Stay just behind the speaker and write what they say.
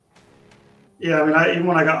Yeah, I mean, even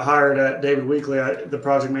when I got hired at David Weekly, the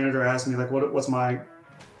project manager asked me like, what's my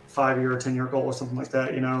 5-year or 10-year goal or something like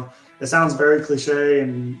that. It sounds very cliche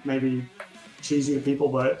and maybe cheesy to people,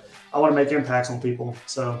 but I want to make impacts on people.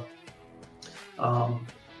 So um,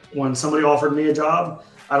 when somebody offered me a job,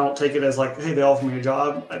 I don't take it as like, hey, they offered me a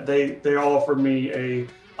job. They offered me a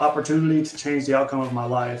opportunity to change the outcome of my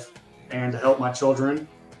life and to help my children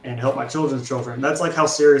and help my children's children. That's like how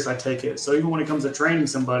serious I take it. So even when it comes to training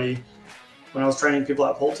somebody, when I was training people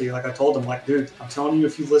at Pulte, like I told them, like, dude, I'm telling you,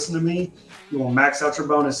 if you listen to me, you will max out your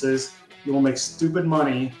bonuses, you will make stupid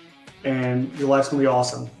money, and your life's gonna be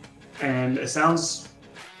awesome. And it sounds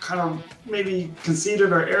kind of maybe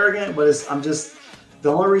conceited or arrogant, but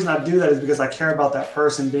the only reason I do that is because I care about that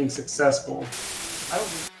person being successful.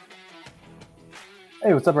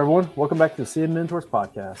 Hey, what's up, everyone? Welcome back to the CN Mentors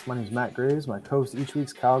Podcast. My name is Matt Graves. My co-host each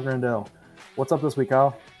week's Kyle Grandell. What's up this week,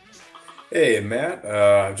 Kyle? Hey, Matt.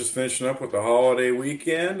 I'm just finishing up with the holiday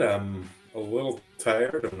weekend. I'm a little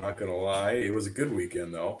tired, I'm not going to lie. It was a good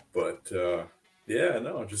weekend, though. But,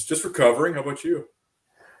 just recovering. How about you?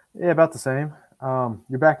 Yeah, about the same.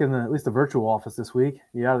 You're back in at least the virtual office this week.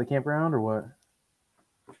 You out of the campground or what?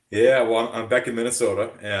 Yeah, well, I'm back in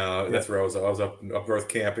Minnesota. That's where I was. I was up north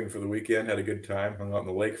camping for the weekend. Had a good time. Hung out on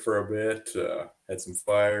the lake for a bit. Had some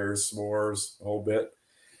fires, s'mores, a whole bit.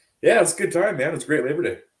 Yeah, it's a good time, man. It's a great Labor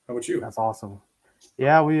Day. How about you? That's awesome.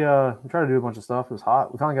 Yeah, we tried to do a bunch of stuff. It was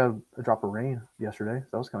hot. We finally got a drop of rain yesterday. So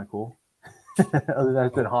that was kind of cool. Other than that,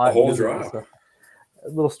 it's been hot. A whole drop. So a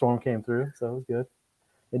little storm came through, so it was good.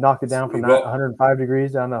 It knocked it down from 105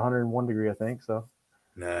 degrees down to 101 degree, I think. So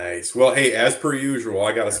nice. Well, hey, as per usual,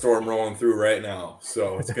 I got a storm rolling through right now,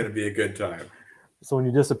 so it's going to be a good time. So when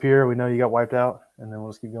you disappear, we know you got wiped out, and then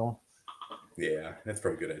we'll just keep going. Yeah, that's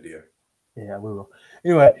probably a good idea. Yeah, we will.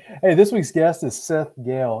 Anyway, hey, this week's guest is Seth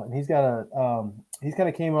Gale, and he's he's kind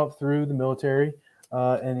of came up through the military,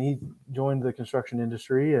 and he joined the construction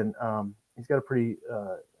industry, and he's got a pretty,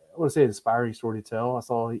 I want to say, inspiring story to tell. I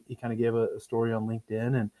saw he kind of gave a story on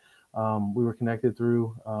LinkedIn, and we were connected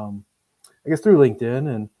through, through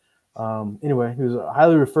LinkedIn, and anyway, he was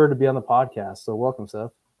highly referred to be on the podcast. So welcome,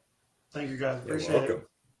 Seth. Thank you, guys. Appreciate it.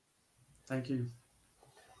 Thank you.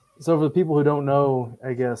 So for the people who don't know,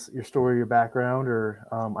 I guess, your story, your background, or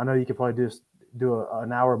I know you could probably just do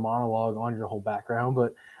an hour monologue on your whole background,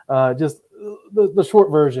 but just the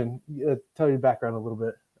short version, tell your background a little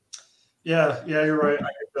bit. Yeah, you're right.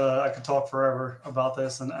 I could talk forever about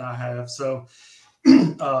this, and I have. So,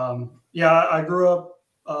 I grew up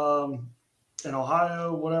in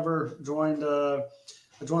Ohio, whatever, I joined the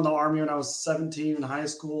Army when I was 17 in high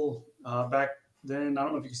school. Back then, I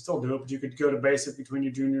don't know if you can still do it, but you could go to basic between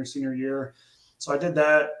your junior and senior year. So I did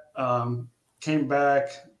that, came back,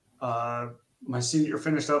 my senior year,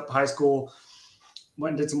 finished up high school,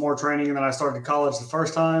 went and did some more training, and then I started college the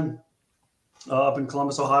first time up in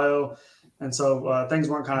Columbus, Ohio. And so things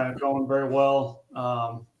weren't kind of going very well.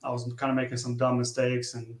 I was kind of making some dumb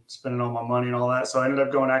mistakes and spending all my money and all that. So I ended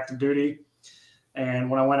up going active duty. And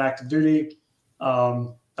when I went active duty,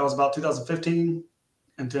 that was about 2015.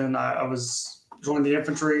 And then I was joined the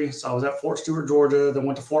infantry. So I was at Fort Stewart, Georgia, then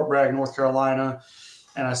went to Fort Bragg, North Carolina.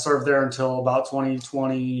 And I served there until about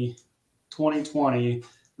 2020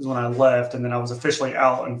 is when I left. And then I was officially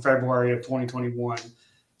out in February of 2021.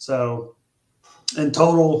 So in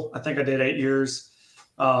total, I think I did 8 years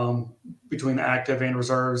between the active and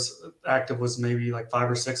reserves. Active was maybe like 5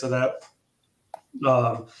 or 6 of that.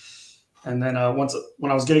 And then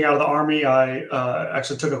when I was getting out of the Army, I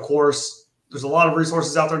actually took a course. There's a lot of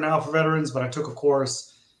resources out there now for veterans, but I took a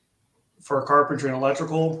course for carpentry and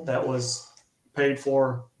electrical that was paid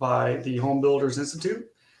for by the Home Builders Institute,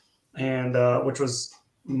 and which was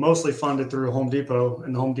mostly funded through Home Depot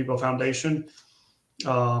and the Home Depot Foundation.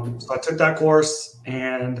 So I took that course,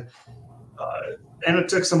 and it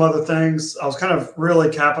took some other things. I was kind of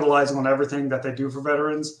really capitalizing on everything that they do for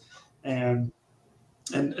veterans, and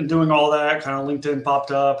doing all that. Kind of LinkedIn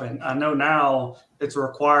popped up, and I know now it's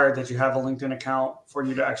required that you have a LinkedIn account for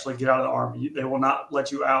you to actually get out of the Army. They will not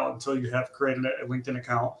let you out until you have created a LinkedIn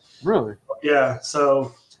account. Really? Yeah.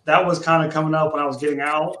 So that was kind of coming up when I was getting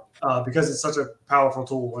out because it's such a powerful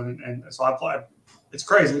tool, and so I applied. It's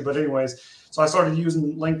crazy, but anyways, so I started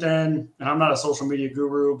using LinkedIn, and I'm not a social media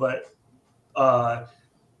guru, but I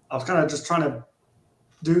was kind of just trying to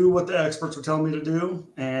do what the experts were telling me to do,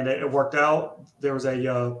 and it worked out. There was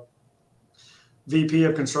a VP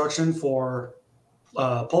of construction for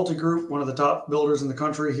Pulte Group, one of the top builders in the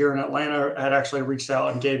country here in Atlanta, had actually reached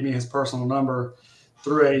out and gave me his personal number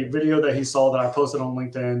through a video that he saw that I posted on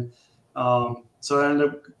LinkedIn. So I ended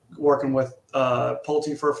up working with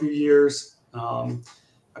Pulte for a few years.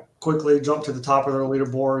 quickly jumped to the top of their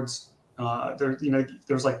leaderboards.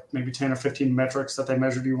 There's like maybe 10 or 15 metrics that they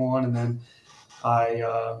measured you on, and then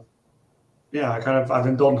I I've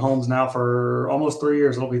been building homes now for almost 3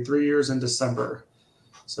 years. It'll be 3 years in December.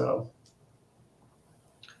 So,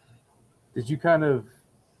 Did you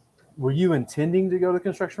were you intending to go the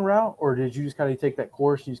construction route, or did you just kind of take that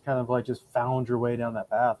course? You just kind of like just found your way down that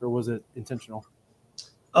path, or was it intentional?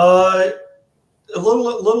 A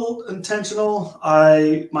little intentional.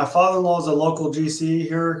 My father-in-law is a local GC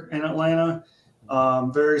here in Atlanta.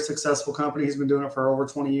 Very successful company. He's been doing it for over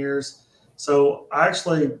 20 years. So I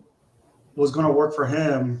actually was going to work for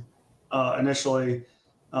him initially,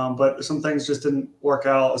 but some things just didn't work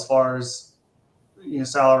out as far as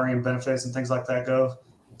salary and benefits and things like that go.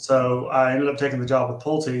 So I ended up taking the job with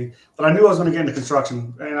Pulte, but I knew I was going to get into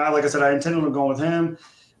construction, and like I said, I intended on going with him.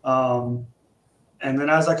 And then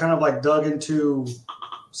as I kind of like dug into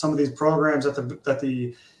some of these programs that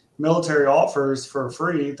the military offers for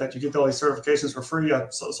free, that you get all these certifications for free, I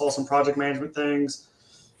saw some project management things.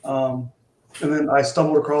 And then I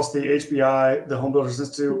stumbled across the HBI, the Home Builders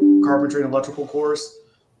Institute Carpentry and Electrical course.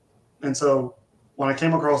 And so when I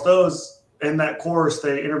came across those, in that course,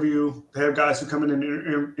 they have guys who come in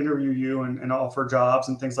and interview you and offer jobs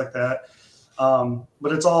and things like that.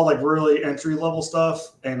 But it's all like really entry level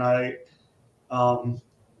stuff. And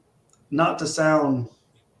not to sound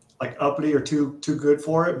like uppity or too good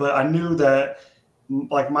for it, but I knew that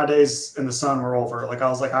like my days in the sun were over. Like I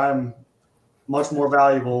was like, I'm much more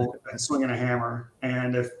valuable than swinging a hammer.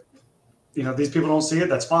 And if these people don't see it,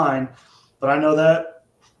 that's fine. But I know that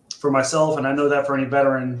for myself, and I know that for any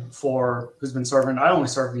veteran who's been serving. I only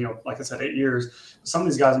served, like I said, 8 years. Some of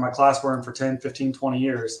these guys in my class were in for 10, 15, 20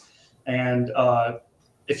 years. And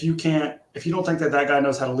if you don't think that guy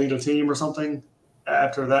knows how to lead a team or something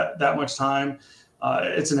after that much time,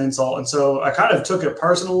 it's an insult. And so I kind of took it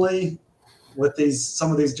personally with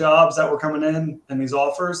some of these jobs that were coming in and these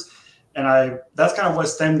offers. And that's kind of what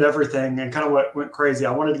stemmed everything and kind of what went crazy.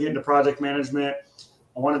 I wanted to get into project management.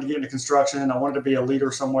 I wanted to get into construction. I wanted to be a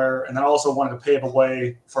leader somewhere. And then I also wanted to pave a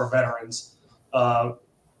way for veterans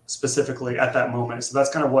specifically at that moment. So that's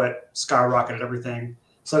kind of what skyrocketed everything.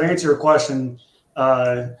 So to answer your question in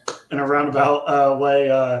a roundabout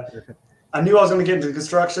way, I knew I was going to get into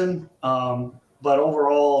construction, but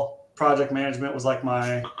overall project management was like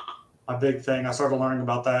my big thing. I started learning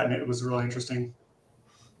about that, and it was really interesting.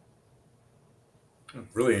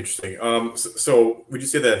 Really interesting. So would you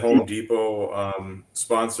say that Home Depot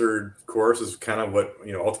sponsored course is kind of what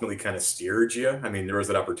ultimately kind of steered you? I mean, there was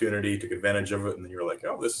that opportunity, took advantage of it, and then you were like,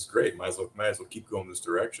 "Oh, this is great. Might as well keep going this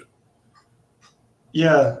direction."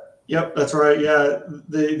 Yeah. Yep. That's right. Yeah.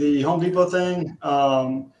 The Home Depot thing.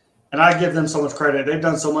 And I give them so much credit. They've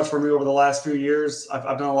done so much for me over the last few years.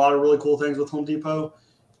 I've done a lot of really cool things with Home Depot.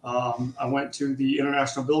 I went to the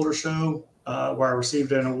International Builder Show where I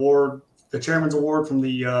received an award, the Chairman's Award from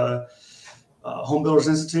the Home Builders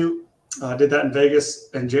Institute. I did that in Vegas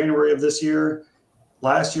in January of this year.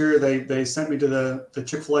 Last year, they sent me to the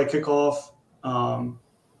Chick-fil-A kickoff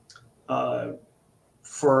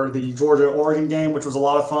for the Georgia-Oregon game, which was a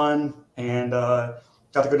lot of fun. And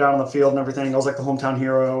got to go down on the field and everything. I was like the hometown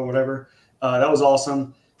hero or whatever. That was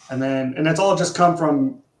awesome. And it's all just come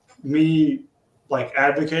from me like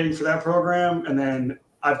advocating for that program. And then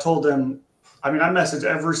I've told them, I messaged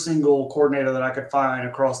every single coordinator that I could find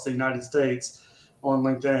across the United States on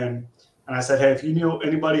LinkedIn. And I said, hey, if you know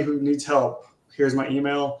anybody who needs help, here's my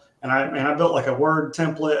email. And I built like a Word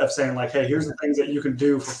template of saying like, hey, here's the things that you can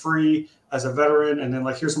do for free as a veteran. And then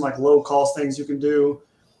like, here's some like low cost things you can do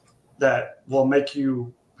that will make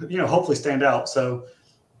you, hopefully stand out. So,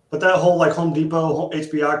 but that whole like Home Depot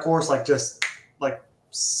HBI course, like just like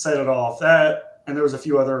set it off. That, and there was a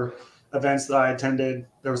few other events that I attended.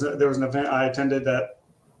 There was an event I attended that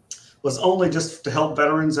was only just to help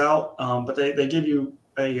veterans out, but they give you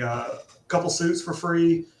a couple suits for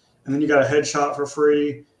free, and then you got a headshot for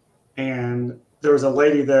free. And there was a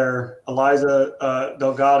lady there, Eliza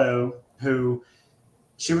Delgado, who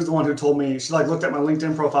she was the one who told me, she like looked at my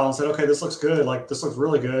LinkedIn profile and said, okay, this looks good. Like this looks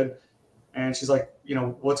really good. And she's like,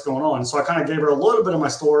 what's going on? So I kind of gave her a little bit of my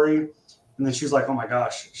story. And then she's like, oh my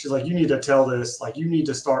gosh. She's like, you need to tell this. Like you need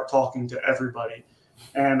to start talking to everybody.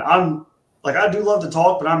 And I'm like, I do love to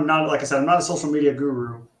talk, but I'm not, like I said, I'm not a social media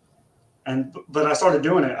guru. But I started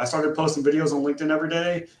doing it. I started posting videos on LinkedIn every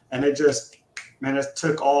day, and it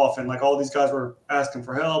took off. And like all these guys were asking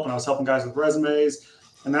for help, and I was helping guys with resumes.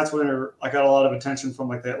 And that's when I got a lot of attention from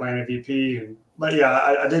like the Atlanta VP. But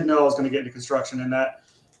yeah, I didn't know I was going to get into construction, and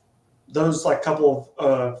those like couple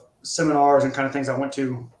of seminars and kind of things I went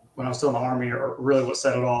to when I was still in the Army are really what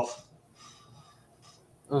set it off.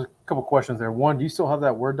 there's a couple questions there. One, do you still have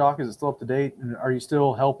that Word doc? Is it still up to date? And are you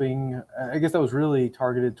still helping? I guess that was really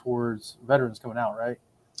targeted towards veterans coming out, right?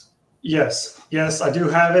 Yes, I do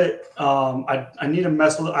have it. I need to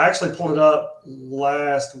mess with it. I actually pulled it up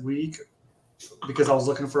last week because I was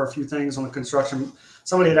looking for a few things on the construction.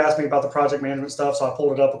 Somebody had asked me about the project management stuff, so I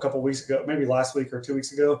pulled it up a couple of weeks ago, maybe last week or 2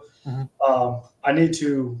 weeks ago. I need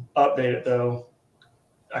to update it though.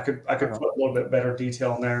 I could put a little bit better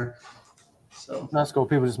detail in there. So that's cool.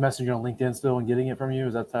 People just messaging on LinkedIn still and getting it from you.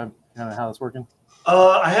 Is that kind of how that's working?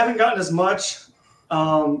 I haven't gotten as much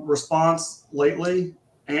response lately.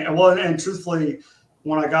 And truthfully,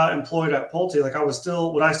 when I got employed at Pulte, like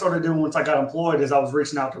what I started doing once I got employed is I was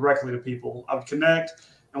reaching out directly to people. I would connect,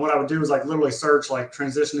 and what I would do is like literally search like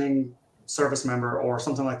transitioning service member or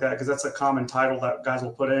something like that, because that's a common title that guys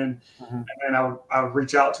will put in. And then I would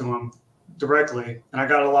reach out to them directly, and I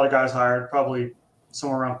got a lot of guys hired, probably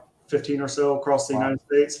somewhere around 15 or so across the United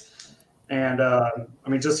States. And I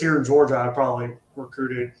mean, just here in Georgia, I probably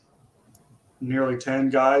recruited nearly 10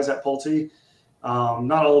 guys at Pulte.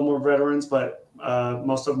 Not all of them were veterans, but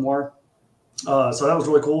most of them were. So that was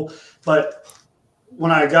really cool. But when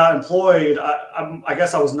I got employed, I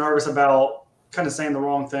guess I was nervous about kind of saying the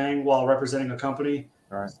wrong thing while representing a company.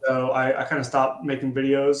 Right. So I kind of stopped making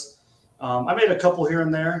videos. I made a couple here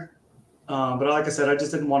and there, but like I said, I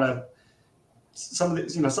just didn't want to. Some of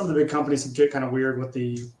the big companies get kind of weird with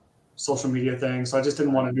the social media thing, so I just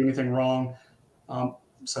didn't want to do anything wrong.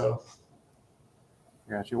 So.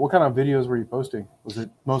 Gotcha. What kind of videos were you posting? Was it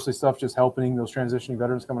mostly stuff just helping those transitioning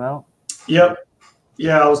veterans coming out? Yep.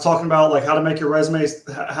 Yeah, I was talking about like how to make your resume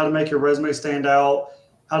stand out,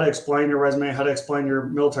 how to explain your resume, how to explain your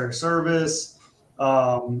military service,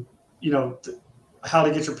 how to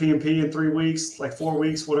get your PMP in 3 weeks, like 4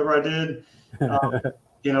 weeks, whatever I did,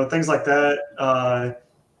 things like that.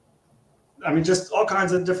 I mean, just all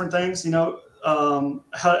kinds of different things, how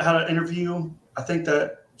to interview. I think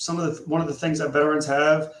that one of the things that veterans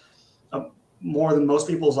have more than most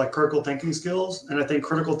people is like critical thinking skills. And I think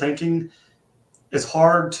critical thinking is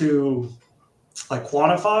hard to like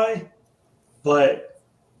quantify, but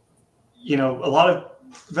a lot of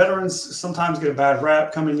veterans sometimes get a bad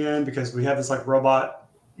rap coming in because we have this like robot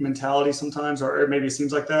mentality sometimes, or maybe it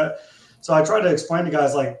seems like that. So I try to explain to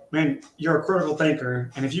guys like, man, you're a critical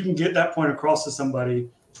thinker. And if you can get that point across to somebody,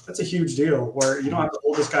 that's a huge deal, where you don't have to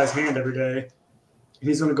hold this guy's hand every day.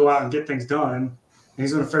 He's going to go out and get things done, and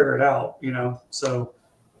he's going to figure it out, So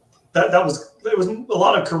it was a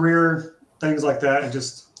lot of career things like that, and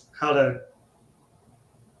just how to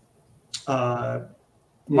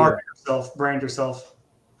market yourself, brand yourself.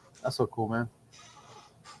 That's so cool, man.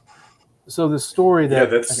 So the story that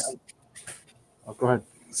go ahead.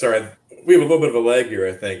 Sorry, we have a little bit of a lag here,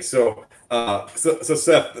 I think. So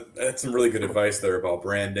Seth, that's some really good advice there about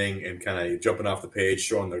branding and kind of jumping off the page,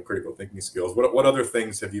 showing the critical thinking skills. What other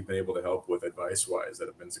things have you been able to help with advice-wise that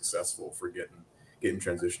have been successful for getting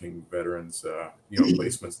transitioning veterans,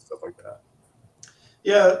 placements and stuff like that?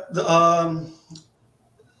 Yeah,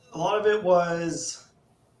 a lot of it was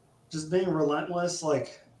just being relentless.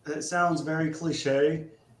 Like, it sounds very cliche,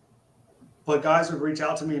 but guys would reach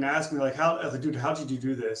out to me and ask me like, dude, how did you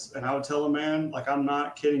do this? And I would tell them, man, like, I'm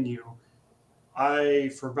not kidding you.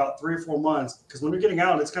 For about 3 or 4 months, because when you're getting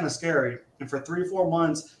out, it's kind of scary. And for 3 or 4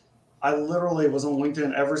 months, I literally was on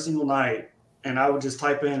LinkedIn every single night, and I would just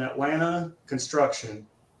type in Atlanta construction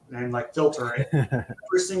and like filter it.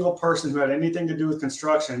 Every single person who had anything to do with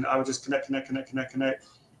construction, I would just connect.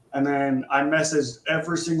 And then I messaged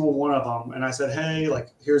every single one of them, and I said, hey, like,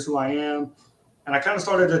 here's who I am. And I kind of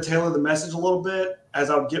started to tailor the message a little bit as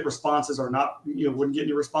I would get responses or not, wouldn't get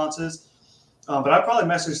any responses. But I probably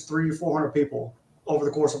messaged 300 or 400 people over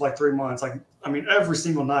the course of like 3 months. Like, I mean, every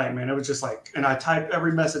single night, man, it was just like, and I typed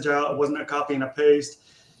every message out. It wasn't a copy and a paste.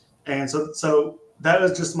 And so that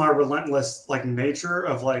is just my relentless like nature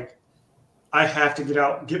of like, I have to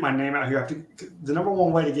get my name out here. The number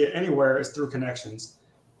one way to get anywhere is through connections.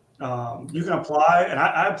 You can apply, and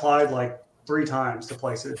I applied like 3 times to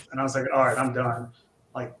places, and I was like, all right, I'm done.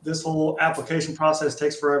 Like, this whole application process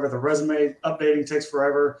takes forever. The resume updating takes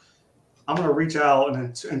forever. I'm going to reach out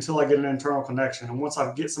until I get an internal connection. And once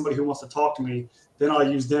I get somebody who wants to talk to me, then I'll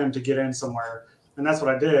use them to get in somewhere. And that's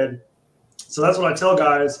what I did. So that's what I tell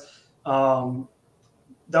guys.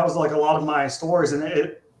 That was like a lot of my stories. And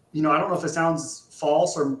it, I don't know if it sounds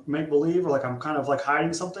false or make believe or like I'm kind of like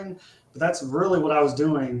hiding something, but that's really what I was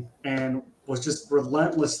doing, and was just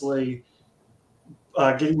relentlessly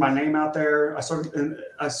getting my name out there. I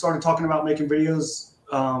started talking about making videos.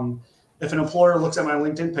 If an employer looks at my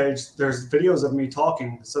LinkedIn page, there's videos of me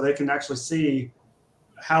talking, so they can actually see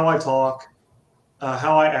how I talk,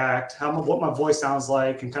 how I act, what my voice sounds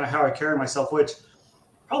like, and kind of how I carry myself, which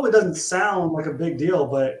probably doesn't sound like a big deal,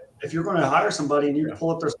 but if you're going to hire somebody and you Yeah.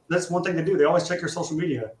 pull up that's one thing they do. They always check your social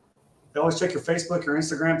media. They always check your Facebook, your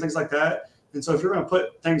Instagram, things like that. And so if you're going to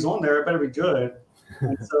put things on there, it better be good.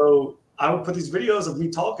 And so I would put these videos of me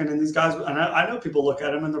talking, and these guys, and I know people look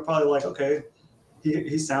at him and they're probably like, okay,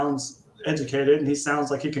 he sounds educated and he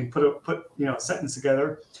sounds like he can put a sentence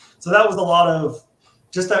together. So that was a lot of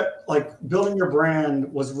just that, like, building your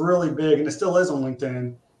brand was really big, and it still is on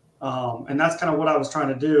LinkedIn. And that's kind of what I was trying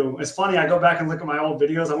to do. It's funny, I go back and look at my old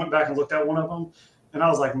videos. I went back and looked at one of them, and I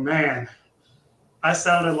was like, man, I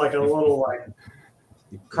sounded like a little like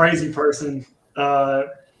crazy person,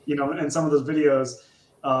 in some of those videos,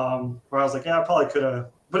 where I was like, yeah, I probably could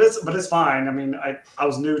have, but it's fine. I mean, I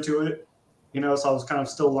was new to it, so I was kind of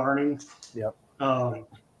still learning. Yep.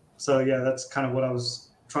 So yeah, that's kind of what I was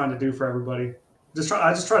trying to do for everybody.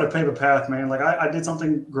 I just try to pave a path, man. Like I did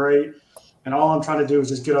something great, and all I'm trying to do is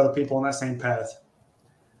just get other people on that same path.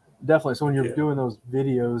 Definitely. So when you're doing those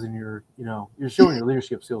videos and you're showing your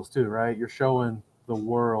leadership skills too, right? You're showing the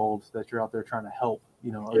world that you're out there trying to help,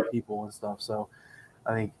 other people and stuff. So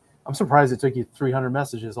I think I'm surprised it took you 300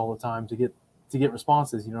 messages all the time to get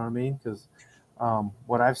responses. You know what I mean? Because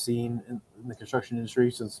what I've seen in the construction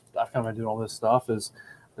industry since I've kind of been doing all this stuff is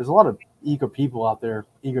there's a lot of eager people out there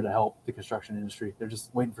eager to help the construction industry. They're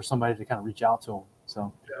just waiting for somebody to kind of reach out to them.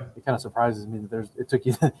 So it kind of surprises me that it took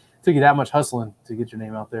you that much hustling to get your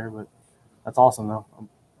name out there. But that's awesome though.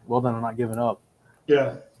 Well done on not giving up.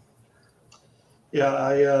 Yeah.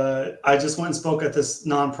 Yeah. I just went and spoke at this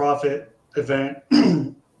nonprofit event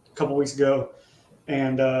a couple weeks ago,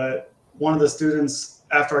 and one of the students,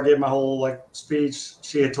 after I gave my whole speech,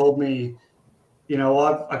 she had told me,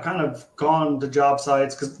 I've kind of gone to job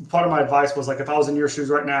sites, because part of my advice was, like, if I was in your shoes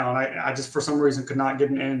right now and I just for some reason could not get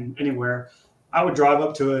in anywhere, I would drive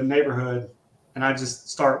up to a neighborhood and I just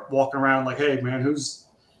start walking around like, hey man, who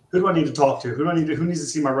do I need to talk to? Who needs to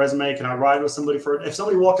see my resume? Can I ride with somebody if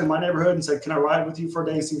somebody walked in my neighborhood and said, can I ride with you for a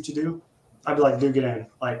day and see what you do? I'd be like, dude, get in.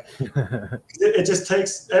 Like, it just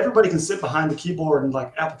takes, everybody can sit behind the keyboard and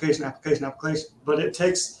application, but it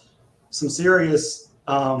takes some serious,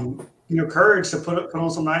 courage to put on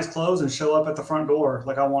some nice clothes and show up at the front door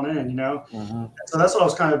like I want in. Mm-hmm. So that's what I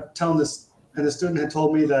was kind of telling this, and the student had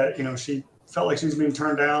told me that she felt like she was being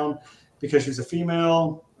turned down because she was a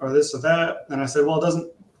female or this or that, and I said, well,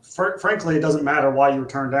 frankly, it doesn't matter why you were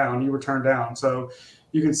turned down. You were turned down, so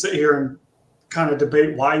you can sit here and kind of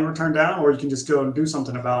debate why you were turned down, or you can just go and do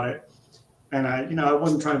something about it. And I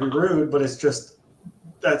wasn't trying to be rude, but it's just,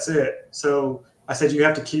 that's it. So I said, you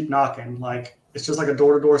have to keep knocking. Like, it's just like a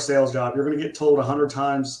door-to-door sales job. You're going to get told 100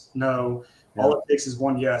 times no. Yeah. All it takes is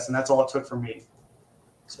one yes, and that's all it took for me.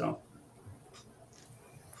 So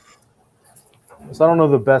I don't know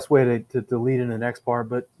the best way to lead in the next part,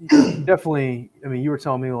 but definitely, I mean, you were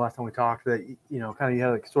telling me the last time we talked that, kind of you had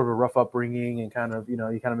like sort of a rough upbringing and kind of, you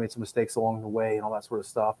kind of made some mistakes along the way and all that sort of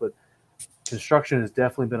stuff. But construction has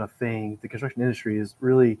definitely been a thing. The construction industry has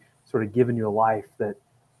really sort of given you a life that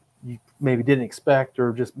you maybe didn't expect,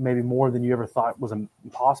 or just maybe more than you ever thought was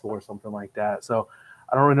impossible or something like that. So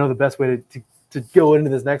I don't really know the best way to go into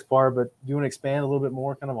this next part, but do you want to expand a little bit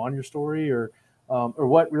more kind of on your story, or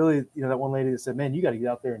what really, that one lady that said, man, you got to get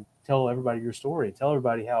out there and tell everybody your story, tell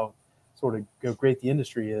everybody how sort of great the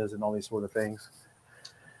industry is and all these sort of things.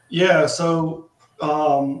 Yeah. So,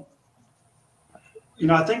 I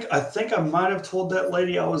think I might have told that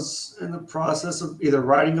lady I was in the process of either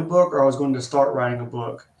writing a book or I was going to start writing a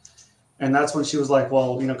book. And that's when she was like,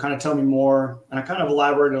 well, kind of tell me more. And I kind of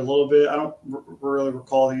elaborated a little bit. I don't really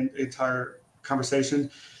recall the entire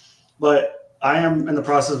conversation, but I am in the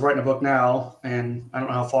process of writing a book now, and I don't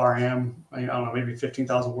know how far I am. I don't know, maybe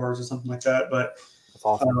 15,000 words or something like that. But that's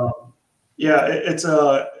awesome. Yeah, it's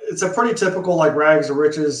a pretty typical like rags to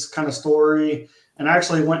riches kind of story. And I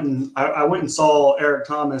actually went and saw Eric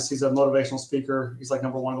Thomas. He's a motivational speaker. He's like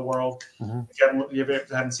 #1 in the world. Mm-hmm. If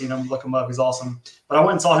you haven't seen him, look him up. He's awesome. But I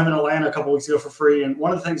went and saw him in Atlanta a couple weeks ago for free. And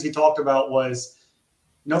one of the things he talked about was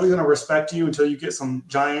nobody's going to respect you until you get some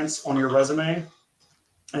giants on your resume.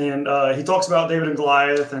 And he talks about David and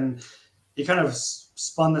Goliath, and he kind of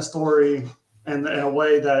spun the story in a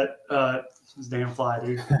way that this damn fly,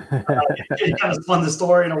 dude. He kind of spun the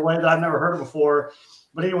story in a way that I've never heard of before.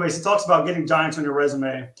 But anyways, he talks about getting giants on your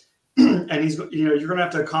resume, and you're going to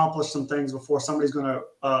have to accomplish some things before somebody's going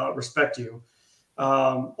to respect you,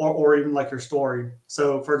 or even like your story.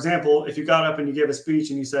 So, for example, if you got up and you gave a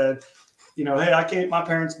speech and you said, hey, my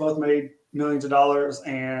parents both made millions of dollars,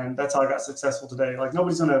 and that's how I got successful today. Like,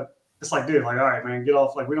 nobody's going to it's like, dude, like, all right, man, get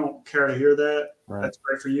off. Like, we don't care to hear that. Right. That's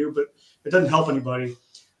great for you, but it doesn't help anybody.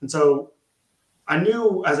 And so I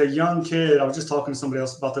knew as a young kid, I was just talking to somebody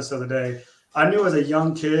else about this the other day. I knew as a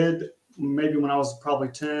young kid, maybe when I was probably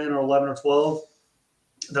 10 or 11 or 12,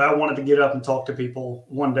 that I wanted to get up and talk to people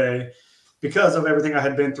one day because of everything I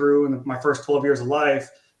had been through in my first 12 years of life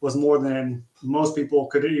was more than most people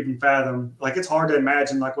could even fathom. Like, it's hard to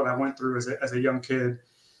imagine like what I went through as a young kid.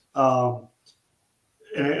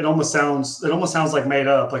 And it almost sounds like made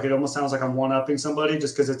up. Like, it almost sounds like I'm one-upping somebody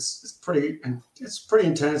just because it's pretty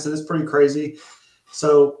intense and it's pretty crazy.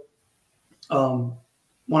 So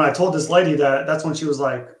when I told this lady that's when she was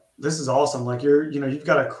like, this is awesome. Like, you've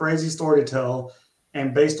got a crazy story to tell.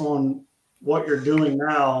 And based on what you're doing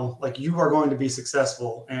now, like, you are going to be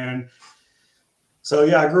successful. And so,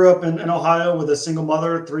 yeah, I grew up in Ohio with a single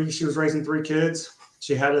mother. She was raising 3 kids.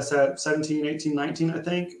 She had us at 17, 18, 19, I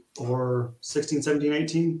think, or 16, 17,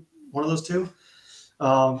 18, one of those two.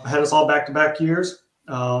 Had us all back-to-back years.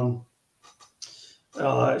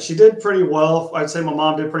 She did pretty well. I'd say my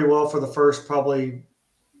mom did pretty well for the first probably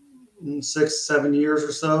 6, 7 years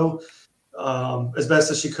or so, as best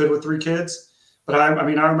as she could with 3 kids. But I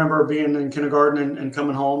remember being in kindergarten and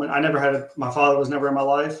coming home, and my father was never in my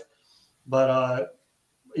life. But, I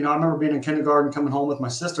remember being in kindergarten, coming home with my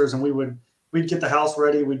sisters, and we'd get the house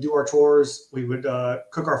ready. We'd do our chores. We would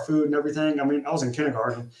cook our food and everything. I mean, I was in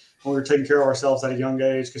kindergarten and we were taking care of ourselves at a young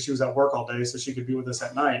age because she was at work all day, so she could be with us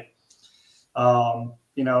at night.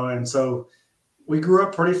 And so we grew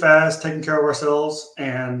up pretty fast, taking care of ourselves,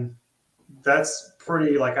 and that's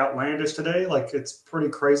pretty like outlandish today. Like, it's pretty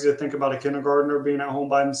crazy to think about a kindergartner being at home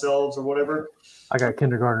by themselves or whatever. I got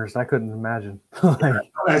kindergartners. I couldn't imagine.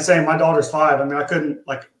 And saying my daughter's 5. I mean, I couldn't,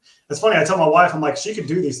 like, it's funny. I tell my wife, I'm like, she could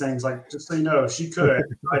do these things. Like, just so you know, she could.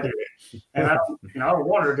 I did it. And I don't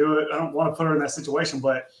want her to do it. I don't want to put her in that situation,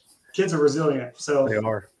 but kids are resilient. So they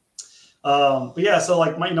are. But yeah, so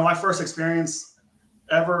like my first experience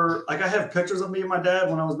ever, like, I have pictures of me and my dad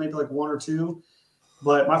when I was maybe like 1 or 2.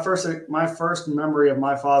 But my first memory of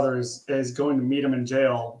my father is going to meet him in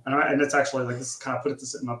jail. And it's actually like, this kind of put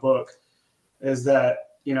this in my book, is that,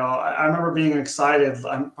 I remember being excited.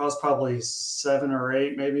 I was probably 7 or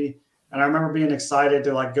 8 maybe. And I remember being excited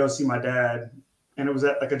to like go see my dad. And it was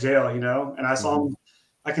at like a jail, and I saw him.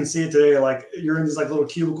 I can see it today. Like, you're in these like little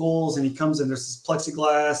cubicles and he comes in, there's this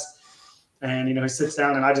plexiglass and, he sits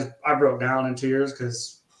down and I broke down in tears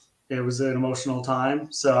because it was an emotional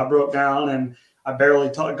time. So I broke down and I barely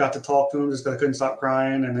got to talk to him just because I couldn't stop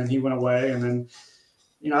crying. And then he went away. And then,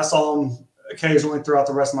 I saw him occasionally throughout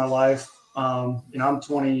the rest of my life. I'm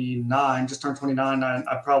 29, just turned 29.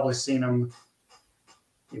 I've probably seen him,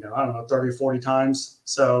 I don't know, 30, 40 times.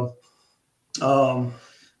 So to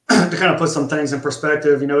kind of put some things in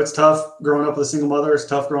perspective, it's tough growing up with a single mother. It's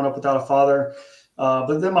tough growing up without a father.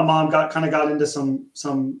 But then my mom got into some,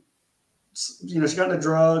 she got into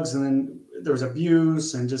drugs, and then there was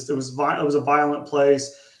abuse, and just it was a violent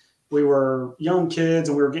place. We were young kids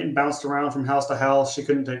and we were getting bounced around from house to house. She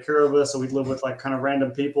couldn't take care of us, so we'd live with like kind of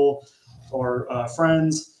random people or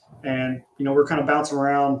friends, and we're kind of bouncing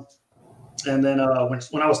around. And then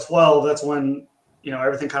when I was 12, that's when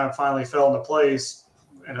everything kind of finally fell into place.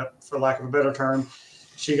 And for lack of a better term,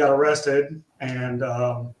 she got arrested, and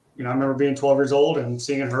I remember being 12 years old and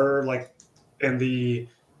seeing her like through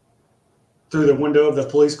the window of the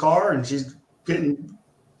police car, and she's getting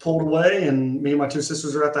pulled away, and me and my 2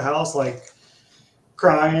 sisters are at the house like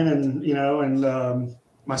crying, and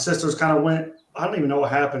my sisters kind of went, I don't even know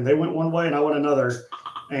what happened. They went one way and I went another.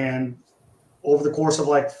 And over the course of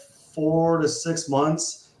like 4 to 6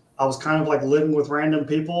 months, I was kind of like living with random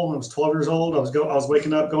people. I was 12 years old. I was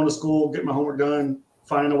waking up, going to school, getting my homework done,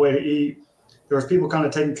 finding a way to eat. There was people kind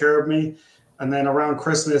of taking care of me. And then around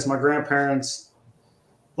Christmas, my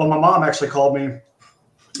mom actually called me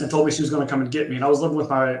and told me she was going to come and get me. And I was living with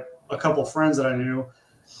a couple of friends that I knew.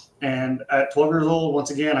 And at 12 years old,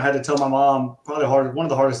 once again, I had to tell my mom, probably one of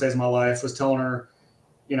the hardest days of my life was telling her,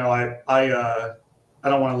 I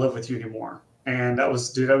don't want to live with you anymore. And that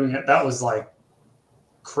was, dude, that was like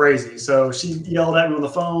crazy. So she yelled at me on the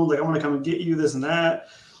phone, like, I want to come and get you, this and that.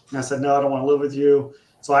 And I said, no, I don't want to live with you.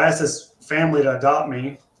 So I asked this family to adopt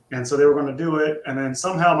me. And so they were going to do it. And then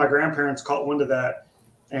somehow my grandparents caught wind of that.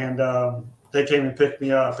 And they came and picked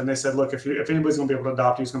me up. And they said, look, if anybody's going to be able to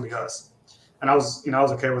adopt you, it's going to be us. And I was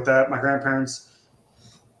okay with that. My grandparents,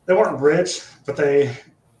 they weren't rich, but they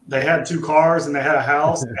had 2 cars and they had a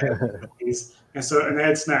house. And they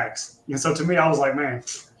had snacks. And so to me, I was like, man,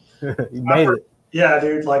 you made it. Yeah,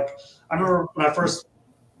 dude. Like, I remember one of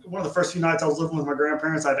the first few nights I was living with my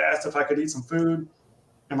grandparents, I'd asked if I could eat some food.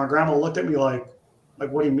 And my grandma looked at me like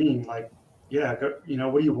Like, what do you mean? Like, yeah, go,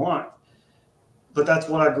 what do you want? But that's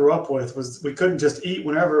what I grew up with, was we couldn't just eat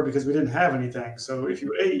whenever because we didn't have anything. So if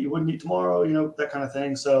you ate, you wouldn't eat tomorrow, that kind of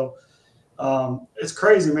thing. So it's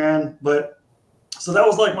crazy, man. But so that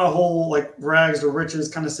was like my whole like rags to riches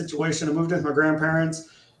kind of situation. I moved in with my grandparents,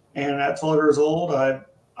 and at 12 years old,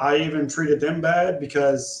 I even treated them bad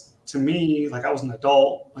because to me, like, I was an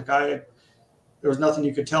adult. Like, there was nothing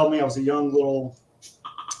you could tell me. I was a young little,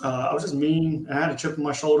 I was just mean, and I had a chip on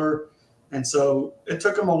my shoulder. And so it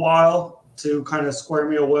took them a while to kind of square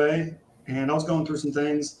me away. And I was going through some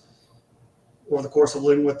things over the course of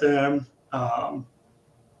living with them. But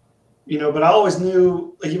I always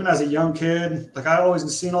knew, like, even as a young kid, like, I always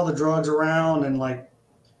seen all the drugs around, and like,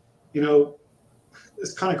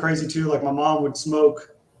 it's kind of crazy too. Like, my mom would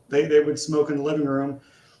smoke, they would smoke in the living room,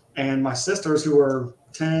 and my sisters, who were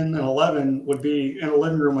 10 and 11, would be in a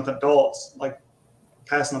living room with adults, like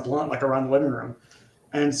passing a blunt, like, around the living room.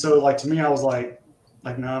 And so, like, to me, I was like,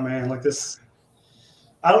 nah, man, like, this,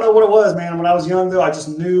 I don't know what it was, man. When I was young, though, I just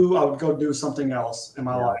knew I would go do something else in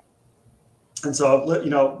my life. And so,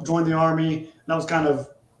 joined the Army, and that was kind of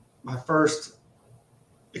my first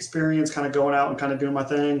experience kind of going out and kind of doing my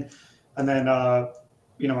thing. And then,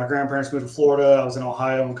 my grandparents moved to Florida. I was in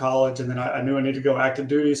Ohio in college, and then I knew I needed to go active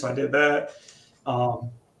duty, so I did that.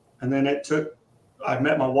 And then I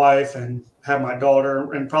met my wife and had my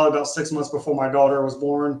daughter, and probably about 6 months before my daughter was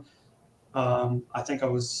born, I think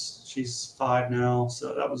she's 5 now,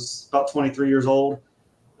 so that was about 23 years old.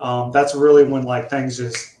 That's really when, like, things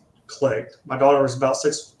just clicked. My daughter was about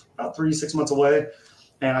 6 months away,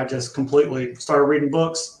 and I just completely started reading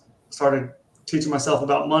books, started teaching myself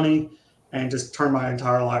about money, and just turned my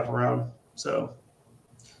entire life around. So,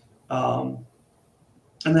 and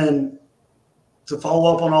then to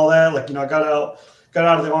follow up on all that, like, I got out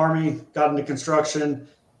of the Army, got into construction.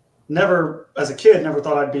 Never, as a kid, never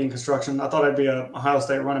thought I'd be in construction. I thought I'd be a Ohio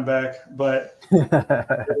State running back, but it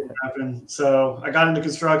didn't happen. So I got into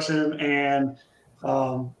construction, and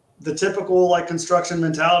the typical, like, construction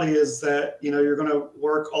mentality is that, you're going to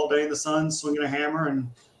work all day in the sun, swinging a hammer, and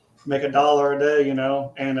make $1 a day, and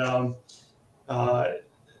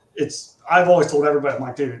I've always told everybody, I'm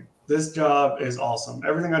like, dude, this job is awesome.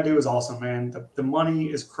 Everything I do is awesome, man. The money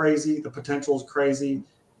is crazy. The potential is crazy.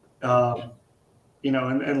 And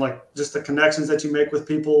like, just the connections that you make with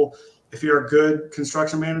people. If you're a good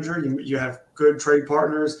construction manager, you have good trade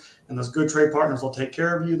partners, and those good trade partners will take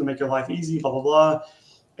care of you. They'll make your life easy, blah, blah, blah.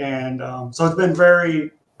 And so it's been the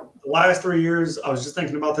last 3 years, I was just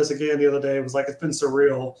thinking about this again the other day. It was like, it's been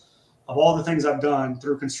surreal of all the things I've done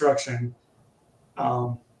through construction.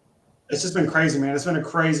 It's just been crazy, man. It's been a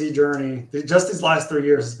crazy journey. Just these last 3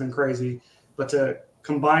 years has been crazy. But to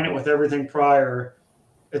combine it with everything prior,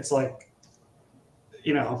 it's like,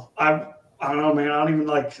 I don't know, man. I don't even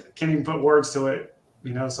can't even put words to it,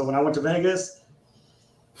 So when I went to Vegas,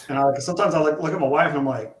 and sometimes I look at my wife, and I'm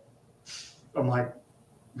like,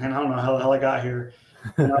 man, I don't know how the hell I got here.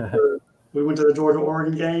 And we went to the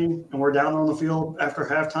Georgia-Oregon game, and we're down there on the field after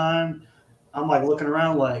halftime. I'm like looking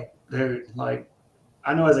around, like, dude, like,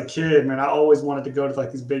 I know as a kid, man, I always wanted to go to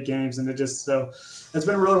like these big games, and it's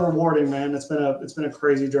been really rewarding, man. It's been a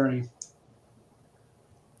crazy journey.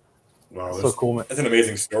 Wow, so cool, man. That's an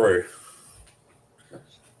amazing story.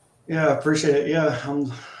 Yeah, I appreciate it. Yeah,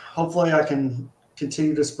 hopefully I can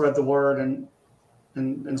continue to spread the word and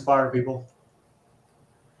inspire people.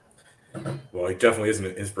 Well, it definitely is an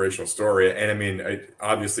inspirational story, and I mean,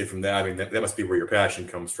 obviously from that, I mean, that must be where your passion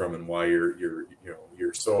comes from, and why you're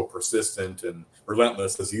so persistent and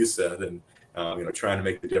relentless, as you said, and trying to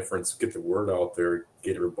make the difference, get the word out there,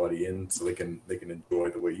 get everybody in, so they can enjoy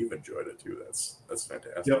the way you've enjoyed it too. That's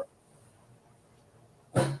fantastic. Yep.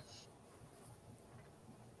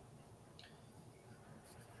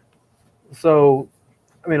 So,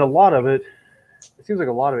 I mean, it seems like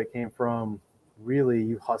a lot of it came from really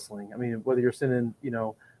you hustling. I mean, whether you're spending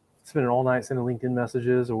all night sending LinkedIn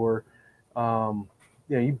messages, or,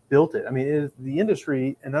 you built it. I mean, the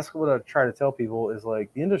industry, and that's what I try to tell people, is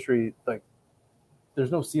like, the industry, like,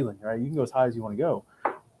 there's no ceiling, right? You can go as high as you want to go,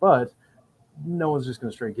 but no one's just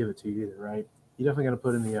going to straight give it to you either, right? You definitely got to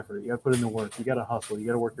put in the effort. You got to put in the work. You got to hustle. You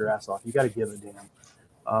got to work your ass off. You got to give a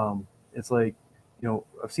damn. It's like,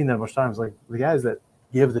 I've seen that much times. Like, the guys that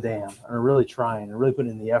give the damn and are really trying and really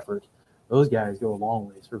putting in the effort, those guys go a long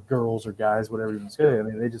ways. For girls or guys, whatever you want to say. I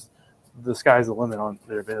mean, the sky's the limit on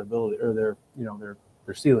their availability, or their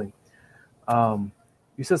ceiling.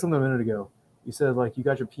 You said something a minute ago. You said, like, you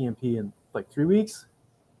got your PMP in like 3 weeks.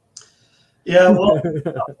 Yeah, well,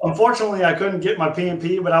 unfortunately, I couldn't get my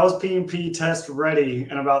PMP, but I was PMP test ready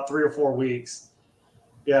in about 3 or 4 weeks.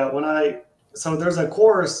 Yeah, when I so there's a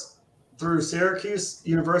course through Syracuse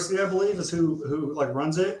University, I believe, is who like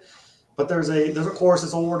runs it. But there's a course.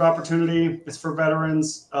 It's Onward Opportunity. It's for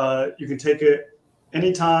veterans. You can take it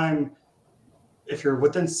anytime if you're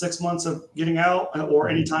within 6 months of getting out, or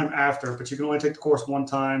anytime after. But you can only take the course one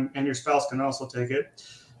time, and your spouse can also take it.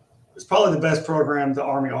 It's probably the best program the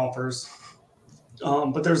Army offers.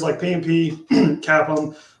 But there's like PMP,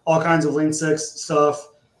 CAPM, all kinds of Lean Six stuff,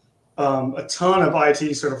 a ton of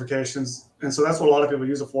IT certifications. And so that's what a lot of people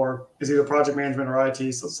use it for, is either project management or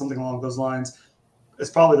IT, so something along those lines. It's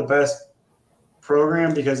probably the best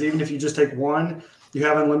program because even if you just take one, you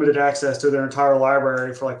have unlimited access to their entire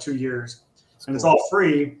library for like 2 years. And it's all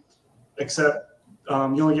free, except you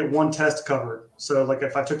only get one test covered. So like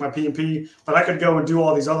if I took my PMP, but I could go and do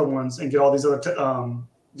all these other ones and get all these other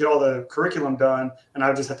get all the curriculum done, and I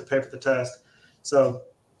would just have to pay for the test. So,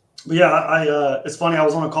 but yeah, it's funny. I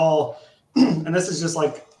was on a call, and this is just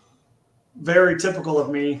like very typical of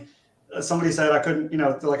me. Somebody said I couldn't,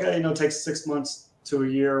 they're like, hey, it takes 6 months to a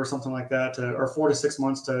year or something like that, or 4 to 6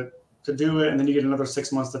 months to do it, and then you get another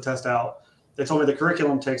 6 months to test out. They told me the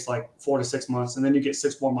curriculum takes like 4 to 6 months, and then you get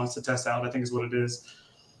 6 more months to test out, I think is what it is.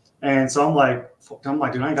 And so I'm like,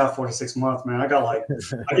 dude, I ain't got 4 to 6 months, man. I got I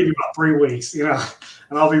give you about 3 weeks, and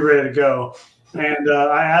I'll be ready to go. And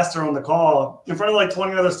I asked her on the call in front of like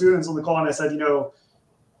 20 other students on the call, and I said,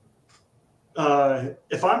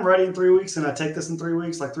 if I'm ready in 3 weeks and I take this in 3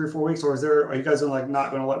 weeks, like 3 or 4 weeks, or are you guys like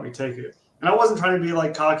not going to let me take it? And I wasn't trying to be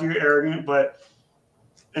like cocky or arrogant, but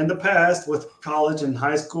in the past with college and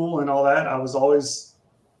high school and all that, I always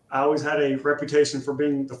had a reputation for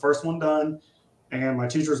being the first one done. And my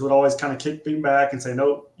teachers would always kind of kick me back and say,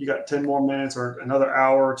 nope, you got 10 more minutes or another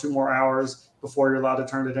hour or 2 more hours before you're allowed to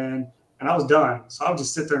turn it in. And I was done. So I would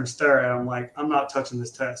just sit there and stare at them like, I'm not touching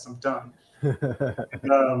this test. I'm done.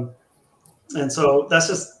 And so that's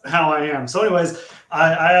just how I am. So anyways,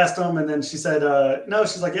 I asked them, and then she said, no,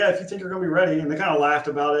 she's like, yeah, if you think you're going to be ready. And they kind of laughed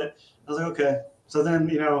about it. I was like, okay. So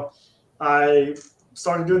then, I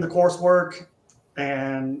started doing the coursework,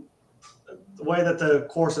 and the way that the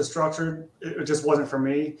course is structured, it just wasn't for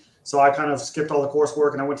me. So I kind of skipped all the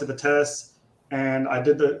coursework, and I went to the tests, and I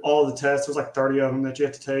did all of the tests. There's like 30 of them that you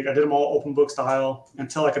have to take. I did them all open book style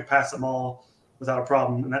until I could pass them all without a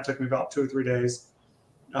problem. And that took me about 2 or 3 days.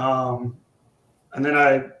 And then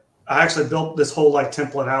I actually built this whole like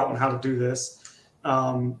template out on how to do this.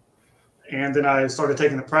 And then I started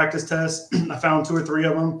taking the practice tests. I found 2 or 3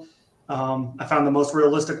 of them. I found the most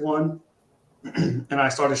realistic one, and I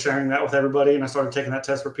started sharing that with everybody, and I started taking that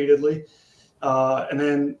test repeatedly. And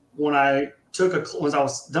then once I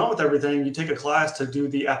was done with everything, you take a class to do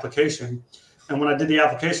the application. And when I did the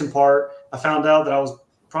application part, I found out that I was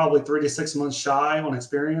probably 3 to 6 months shy on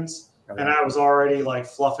experience, and I was already like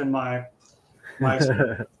fluffing my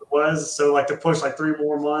experience was. So like to push like 3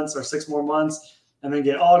 more months or 6 more months and then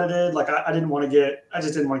get audited, like I just didn't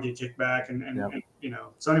want to get kicked back, and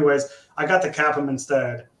So anyways, I got the CAPM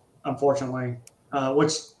instead, unfortunately,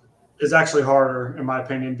 which is actually harder in my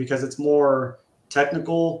opinion because it's more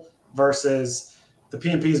technical versus the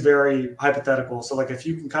PMP is very hypothetical. So like if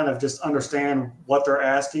you can kind of just understand what they're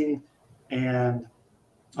asking and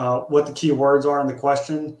what the key words are in the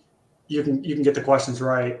question, you can get the questions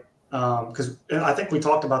right. Because I think we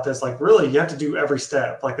talked about this, like really you have to do every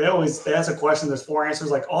step. Like they ask a question, there's 4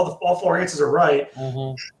 answers, like all 4 answers are right,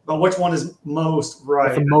 but which one is most right?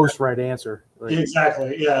 That's the most right answer. Like,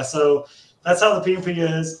 exactly. Yeah. So that's how the PMP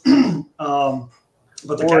is. But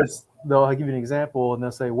they'll give you an example and they'll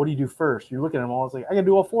say, what do you do first? You're looking at them all. It's like, I can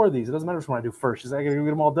do all 4 of these. It doesn't matter which one I do first. Just I got to get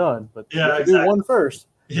them all done. But yeah, exactly. Do one first.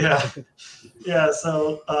 Yeah. Yeah.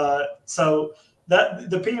 So that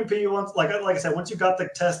the PMP once, like I said, once you got the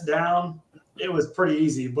test down, it was pretty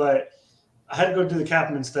easy. But I had to go do the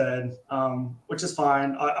CAPM instead, which is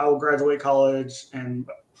fine. I will graduate college in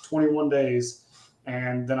 21 days,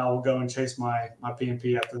 and then I will go and chase my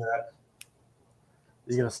PMP after that.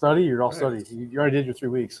 You gonna study? You're all study. You already did your 3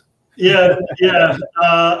 weeks. Yeah.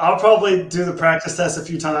 I'll probably do the practice test a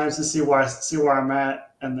few times to see where I'm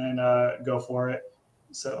at, and then go for it.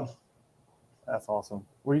 So. That's awesome.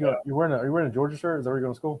 Where you going? You're wearing a Georgia shirt? Is that where you're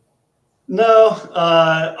going to school? No,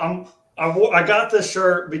 I got this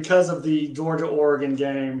shirt because of the Georgia-Oregon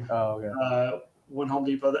game. Oh, okay. When Home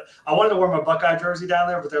Depot. I wanted to wear my Buckeye jersey down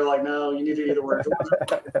there, but they're like, no, you need to either wear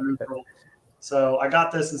Georgia or neutral. So I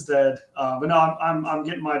got this instead. But no, I'm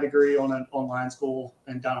getting my degree on an online school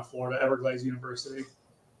down in Florida, Everglades University.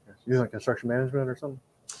 You're like construction management or something?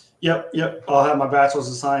 Yep. I'll have my bachelor's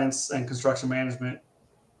of science in construction management.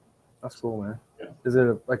 That's cool, man. Yeah. Is it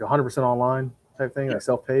like 100% online type thing, like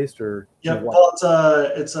self-paced, or? Yeah. Well,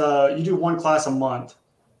 it's you do 1 class a month,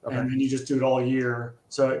 Okay. and then you just do it all year.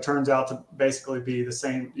 So it turns out to basically be the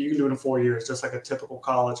same. You can do it in 4 years, just like a typical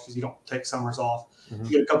college, because you don't take summers off. Mhm. You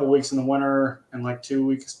get a couple weeks in the winter and like 2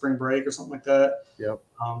 weeks of spring break or something like that. Yep.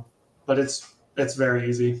 But it's very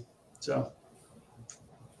easy. So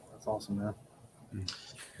That's awesome, man.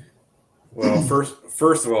 Well,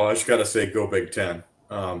 first of all, I just got to say, go Big Ten.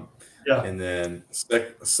 yeah. And then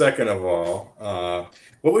second of all,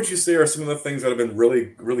 what would you say are some of the things that have been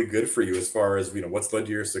really, really good for you as far as, what's led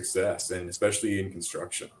to your success, and especially in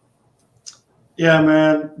construction? Yeah,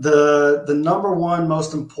 man. The number one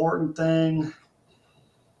most important thing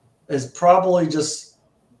is probably just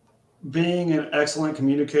being an excellent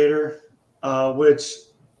communicator,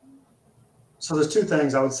 so there's two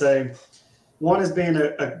things I would say. One is being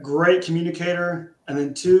a great communicator, and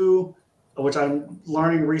then two, which I'm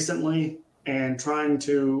learning recently and trying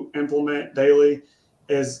to implement daily,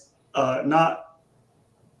 is not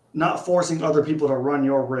forcing other people to run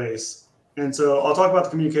your race. And so I'll talk about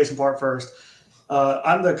the communication part first.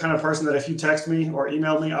 I'm the kind of person that if you text me or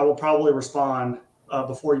email me, I will probably respond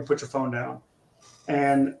before you put your phone down.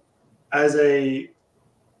 And as when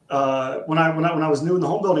I was new in the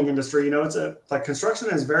home building industry, it's like construction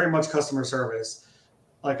is very much customer service.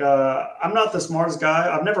 Like I'm not the smartest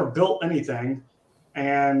guy. I've never built anything,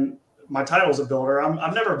 and my title's a builder.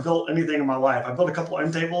 I've never built anything in my life. I built a couple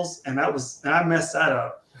end tables, and I messed that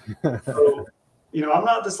up. So, I'm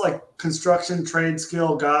not this like construction trade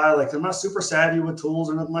skill guy. Like I'm not super savvy with tools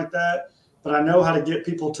or nothing like that, but I know how to get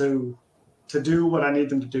people to do what I need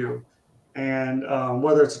them to do. And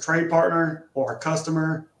whether it's a trade partner or a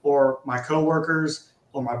customer or my coworkers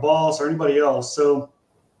or my boss or anybody else. So,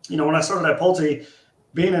 when I started at Pulte,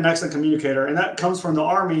 being an excellent communicator, and that comes from the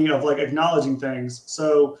Army of like acknowledging things.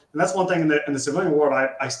 So, and that's one thing in the civilian world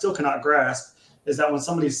I still cannot grasp, is that when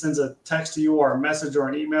somebody sends a text to you or a message or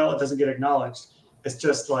an email, it doesn't get acknowledged. It's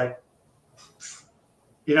just like,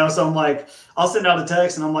 so I'm like, I'll send out a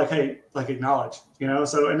text and I'm like, hey, like acknowledge,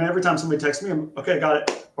 so, and every time somebody texts me, I'm okay, got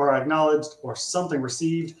it, or acknowledged, or something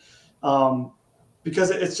received,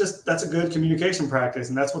 because that's a good communication practice.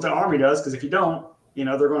 And that's what the Army does. Because if you don't, they're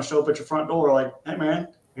going to show up at your front door like, hey man,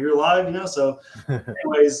 you're alive, so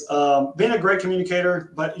anyways, being a great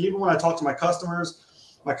communicator. But even when I talk to my customers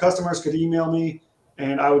could email me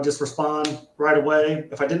and I would just respond right away.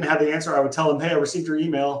 If I didn't have the answer, I would tell them, hey, I received your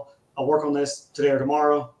email. I'll work on this today or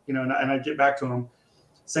tomorrow, and I'd get back to them.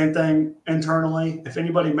 Same thing internally. If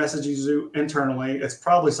anybody messages you internally, it's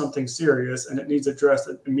probably something serious and it needs addressed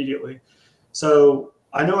immediately. So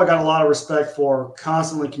I know I got a lot of respect for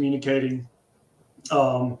constantly communicating,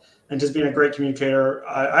 and just being a great communicator.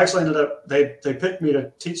 I actually ended up, they picked me to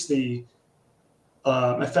teach the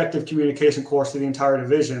effective communication course to the entire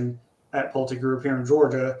division at Pulte Group here in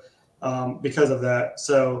Georgia, because of that.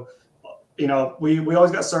 So, we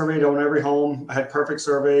always got surveyed on every home. I had perfect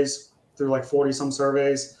surveys through like 40 some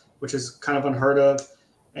surveys, which is kind of unheard of.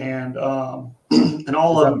 And and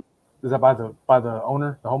all of them. Is that by the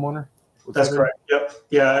owner, the homeowner? That's correct. Yep.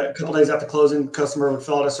 Yeah. A couple days after closing, the customer would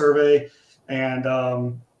fill out a survey, and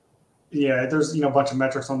there's a bunch of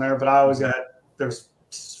metrics on there. But I always there's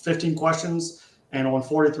 15 questions, and on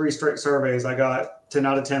 43 straight surveys, I got 10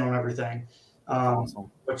 out of 10 on everything. Awesome.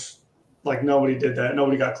 Which like nobody did that.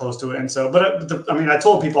 Nobody got close to it. And so, I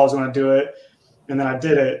told people I was going to do it, and then I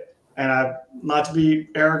did it. And not to be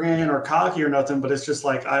arrogant or cocky or nothing, but it's just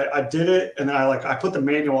like I did it, and then I put the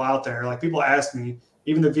manual out there. Like people asked me,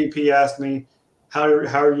 even the VP asked me, how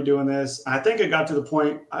are you doing this? And I think it got to the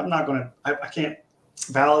point I can't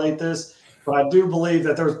validate this, but I do believe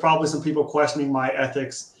that there was probably some people questioning my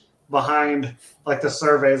ethics behind like the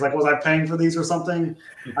surveys. Like, was I paying for these or something?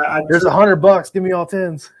 There's $100. Give me all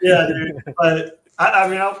tens. Yeah, dude. But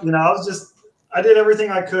I did everything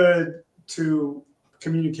I could to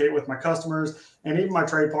communicate with my customers and even my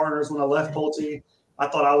trade partners. When I left Pulte, I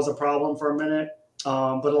thought I was a problem for a minute.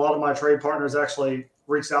 But a lot of my trade partners actually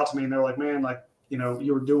reached out to me and they're like, man, like,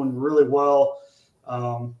 you were doing really well.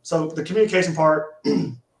 So the communication part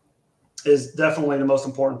is definitely the most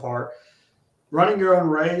important part. Running your own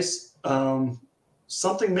race,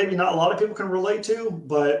 something maybe not a lot of people can relate to,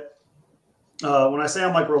 but when I say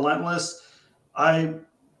I'm like relentless, I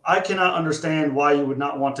cannot understand why you would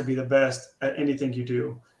not want to be the best at anything you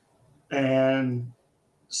do. And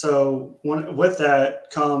so with that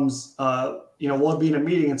comes, we'll be in a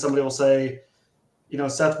meeting and somebody will say,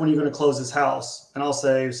 Seth, when are you going to close this house? And I'll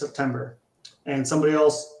say September. And somebody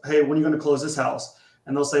else, hey, when are you going to close this house?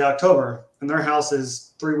 And they'll say October. And their house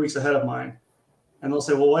is 3 weeks ahead of mine. And they'll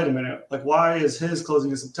say, well, wait a minute. Like, why is his closing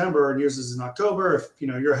in September and yours is in October? If,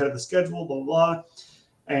 you're ahead of the schedule, blah, blah, blah.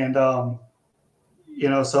 And,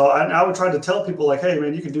 So I would try to tell people like, hey,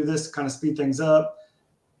 man, you can do this to kind of speed things up,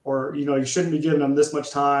 or, you shouldn't be giving them this much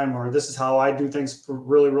time, or this is how I do things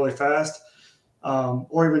really, really fast,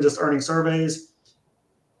 or even just earning surveys,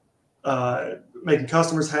 making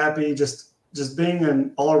customers happy, just being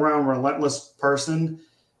an all around relentless person.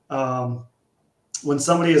 When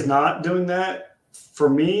somebody is not doing that, for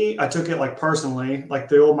me, I took it like personally, like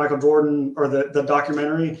the old Michael Jordan or the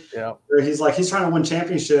documentary, Yeah. where he's trying to win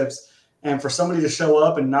championships, and for somebody to show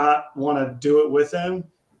up and not want to do it with him,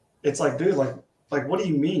 it's like, dude, like what do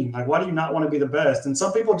you mean? Like, why do you not want to be the best? And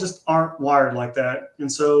some people just aren't wired like that.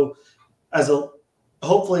 And so, as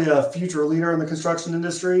hopefully a future leader in the construction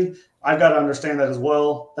industry, I've got to understand that as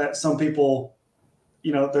well. That some people,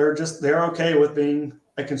 they're okay with being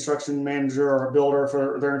a construction manager or a builder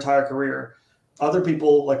for their entire career. Other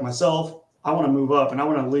people like myself, I want to move up and I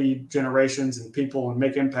want to lead generations and people and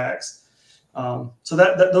make impacts. So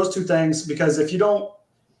that those two things, because if you don't,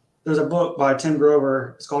 there's a book by Tim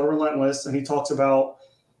Grover. It's called Relentless, and he talks about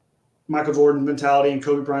Michael Jordan's mentality and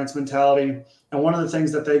Kobe Bryant's mentality. And one of the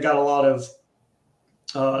things that they got a lot of,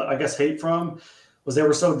 I guess, hate from was they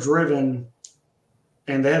were so driven,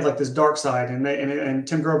 and they had like this dark side. And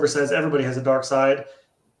Tim Grover says everybody has a dark side.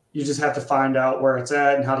 You just have to find out where it's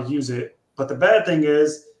at and how to use it. But the bad thing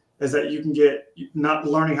is that you can get not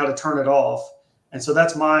learning how to turn it off. And so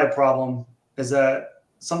that's my problem, is that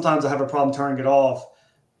sometimes I have a problem turning it off,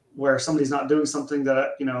 where somebody's not doing something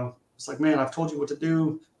that, it's like, man, I've told you what to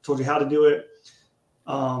do, told you how to do it.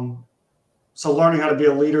 So learning how to be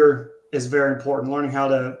a leader is very important. Learning how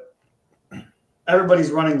to,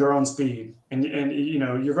 everybody's running their own speed, and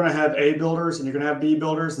you're going to have A builders and you're going to have B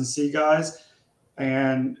builders and C guys,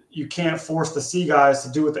 and you can't force the C guys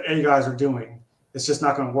to do what the A guys are doing. It's just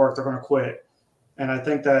not going to work. They're going to quit. And I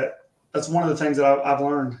think that's one of the things that I've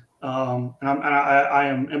learned. And I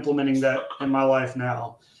am implementing that in my life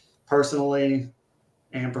now, personally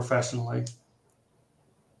and professionally.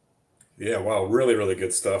 Yeah, wow, really, really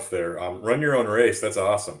good stuff there. Run your own race. That's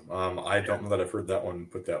awesome. I don't know that I've heard that one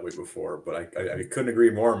put that way before, but I couldn't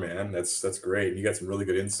agree more, man. That's great. And you got some really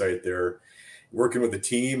good insight there. Working with a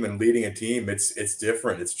team and leading a team, it's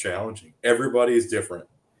different. It's challenging. Everybody is different,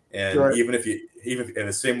 and Right. even if in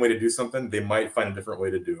the same way to do something, they might find a different way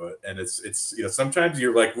to do it. And it's sometimes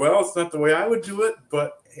you're like, well, it's not the way I would do it,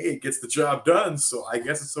 but hey, it gets the job done, so I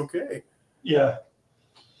guess it's okay. Yeah.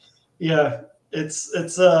 Yeah. It's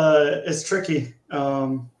tricky.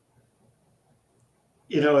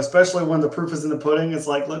 Especially when the proof is in the pudding. It's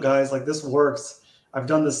like, look, guys, like this works. I've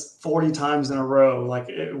done this 40 times in a row. Like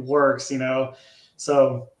it works,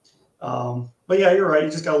 So, but yeah, you're right. You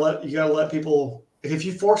just gotta let people. If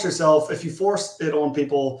you force it on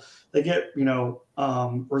people, they get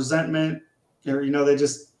resentment, or they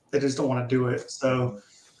just don't want to do it. So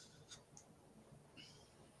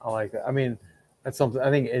I like that. I mean, that's something I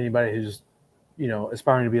think anybody who's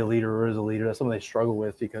aspiring to be a leader or is a leader, that's something they struggle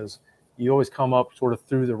with, because you always come up sort of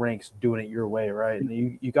through the ranks doing it your way, right?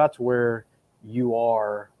 And you got to where you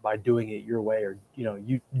are by doing it your way, or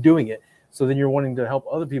you doing it. So then you're wanting to help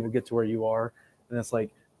other people get to where you are, and it's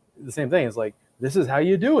like the same thing. It's like, this is how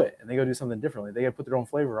you do it, and they go do something differently. They got to put their own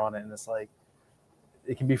flavor on it, and it's like,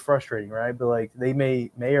 it can be frustrating, right? But like, they may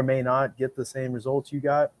or may not get the same results you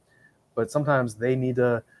got, but sometimes they need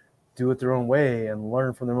to do it their own way and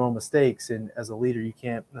learn from their own mistakes. And as a leader, you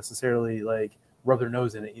can't necessarily like rub their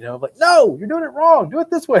nose in it, like, no, you're doing it wrong, do it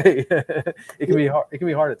this way. It can be hard. It can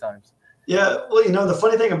be hard at times. Yeah. Well, the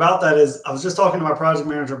funny thing about that is I was just talking to my project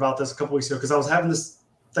manager about this a couple weeks ago, because I was having this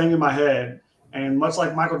thing in my head, and much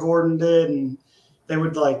like Michael Jordan did, and they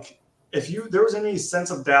would like, if there was any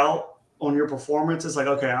sense of doubt on your performance, it's like,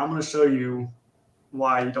 okay, I'm going to show you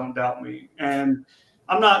why you don't doubt me. And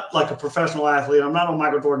I'm not like a professional athlete. I'm not on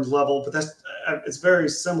Michael Jordan's level, but it's very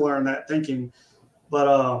similar in that thinking.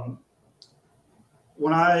 But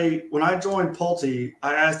when I joined Pulte,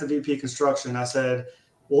 I asked the VP construction, I said,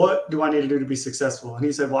 what do I need to do to be successful? And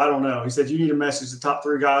he said, well, I don't know. He said, you need to message the top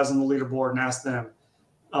 3 guys on the leaderboard and ask them.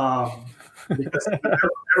 Because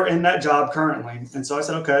they're in that job currently. And so I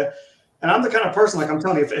said, okay. And I'm the kind of person, like I'm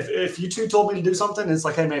telling you, if you two told me to do something, it's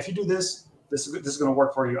like, hey man, if you do this is going to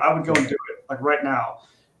work for you, I would go and do it like right now.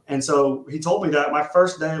 And so he told me that my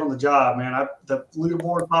first day on the job, man, the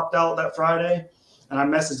leaderboard popped out that Friday, and I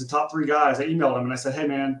messaged the top 3 guys. I emailed them and I said, hey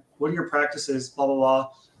man, what are your practices? Blah, blah, blah.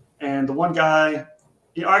 And the one guy,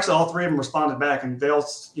 actually all 3 of them responded back, and they all,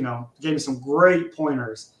 gave me some great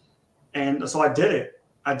pointers. And so I did it.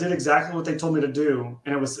 I did exactly what they told me to do.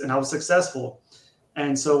 And I was successful.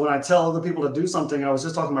 And so when I tell other people to do something, I was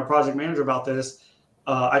just talking to my project manager about this.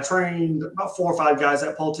 I trained about 4 or 5 guys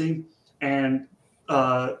at Pulte, and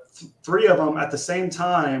three of them at the same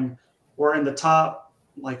time were in the top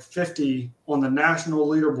like 50 on the national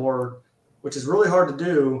leaderboard, which is really hard to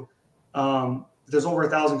do. There's over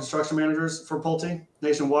 1,000 construction managers for Pulte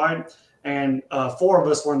nationwide, and four of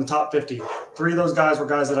us were in the top 50. Three of those guys were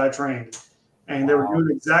guys that I trained, and they were doing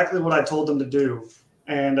exactly what I told them to do.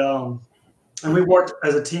 And we worked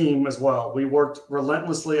as a team as well. We worked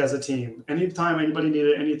relentlessly as a team. Anytime anybody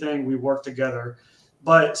needed anything, we worked together.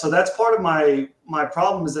 But so that's part of my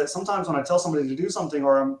problem is that sometimes when I tell somebody to do something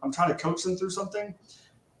or I'm trying to coach them through something,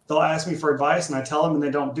 they'll ask me for advice and I tell them and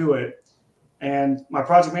they don't do it. And my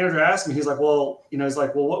project manager asked me, he's like, well,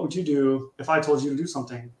 what would you do if I told you to do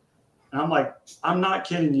something? And I'm like, I'm not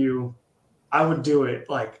kidding you. I would do it.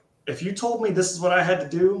 Like, if you told me this is what I had to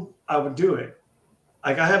do, I would do it.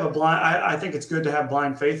 Like I think it's good to have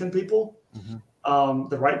blind faith in people,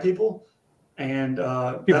 the right people. And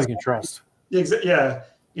people you can trust. Yeah.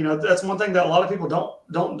 That's one thing that a lot of people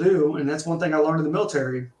don't do. And that's one thing I learned in the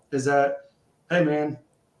military is that, hey man,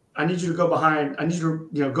 I need you to go behind, I need you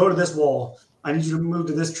to, go to this wall. I need you to move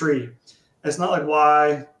to this tree. It's not like,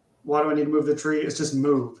 why do I need to move the tree? It's just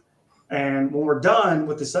move. And when we're done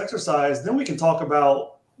with this exercise, then we can talk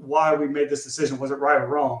about why we made this decision. Was it right or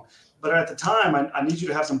wrong? But at the time, I need you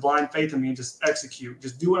to have some blind faith in me and just execute.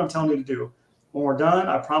 Just do what I'm telling you to do. When we're done,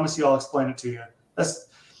 I promise you I'll explain it to you.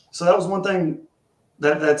 So that was one thing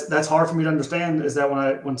that's hard for me to understand is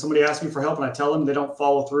that when somebody asks me for help and I tell them they don't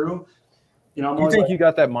follow through, do you think you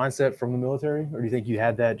got that mindset from the military, or do you think you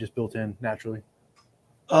had that just built in naturally?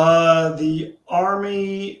 The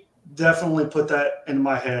Army definitely put that in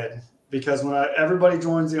my head because when everybody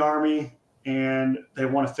joins the Army and they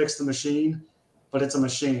want to fix the machine, but it's a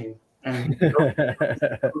machine and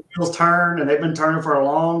wheels turn and they've been turning for a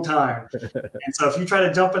long time. And so if you try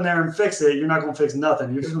to jump in there and fix it, you're not going to fix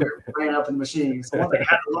nothing. You're just going to get ran up in the machine. So one thing I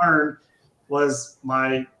had to learn was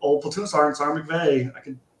my old platoon sergeant, Sergeant McVeigh. I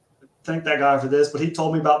could thank that guy for this, but he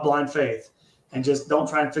told me about blind faith and just don't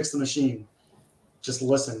try and fix the machine. Just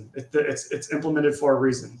listen. It's implemented for a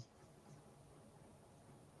reason.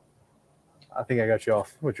 I think I got you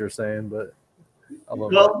off what you're saying, but I love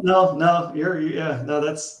that. No,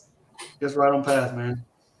 that's just right on path, man.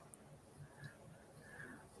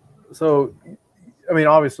 So, I mean,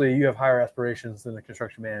 obviously you have higher aspirations than a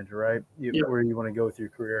construction manager, right? Where you want to go with your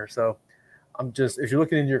career. So if you're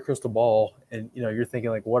looking into your crystal ball and, you're thinking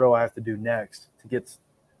like, what do I have to do next to get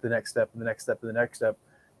the next step and the next step and the next step?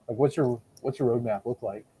 Like, what's your roadmap look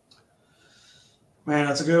like? Man,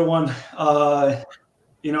 that's a good one. I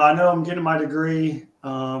know I'm getting my degree.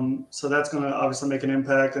 So that's going to obviously make an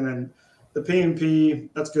impact. And then the P&P,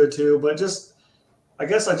 that's good too. But I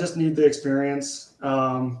guess I just need the experience.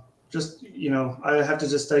 I have to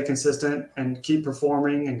just stay consistent and keep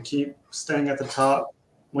performing and keep staying at the top.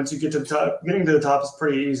 Once you get to the top, getting to the top is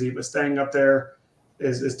pretty easy, but staying up there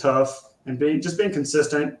is tough and being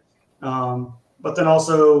consistent. But then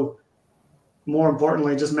also, more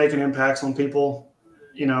importantly, just making impacts on people.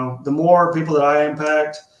 The more people that I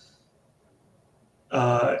impact,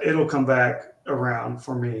 it'll come back around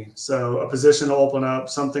for me. So a position will open up,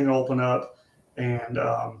 something will open up, and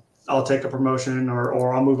I'll take a promotion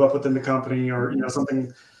or I'll move up within the company or,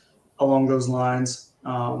 something along those lines.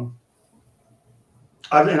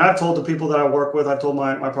 I've told the people that I work with, I've told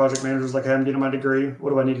my project managers, like, hey, I'm getting my degree. What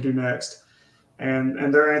do I need to do next?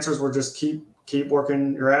 And their answers were just keep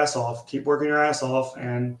working your ass off,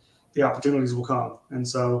 and the opportunities will come. And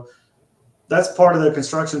so that's part of the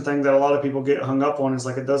construction thing that a lot of people get hung up on is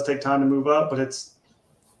like, it does take time to move up, but it's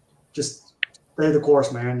just stay the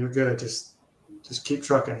course, man. You're good. Just keep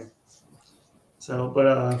trucking. So,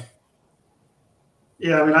 but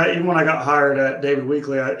even when I got hired at David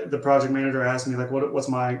Weekly, the project manager asked me like, what's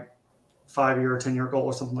my 5-year or 10-year goal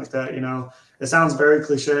or something like that. It sounds very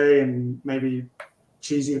cliche and maybe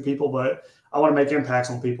cheesy to people, but I want to make impacts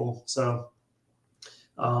on people. So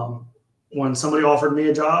when somebody offered me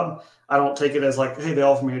a job, I don't take it as like, hey, they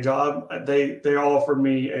offered me a job. They offered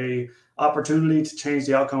me a opportunity to change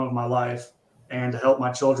the outcome of my life and to help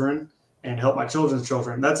my children and help my children's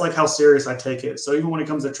children. That's like how serious I take it. So even when it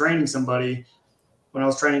comes to training somebody, when I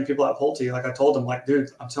was training people at Pulte, like I told them, like, dude,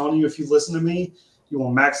 I'm telling you, if you listen to me, you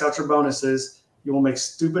will max out your bonuses, you will make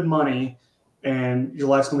stupid money, and your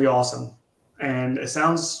life's gonna be awesome. And it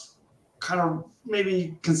sounds kind of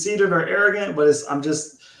maybe conceited or arrogant, but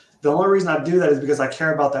the only reason I do that is because I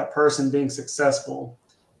care about that person being successful.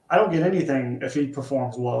 I don't get anything if he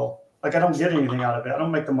performs well. Like, I don't get anything out of it. I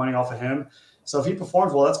don't make the money off of him. So if he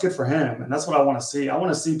performs well, that's good for him. And that's what I want to see. I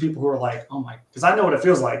want to see people who are like, oh my, because I know what it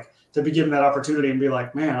feels like to be given that opportunity and be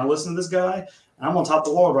like, man, I listen to this guy and I'm on top of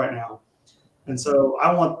the world right now. And so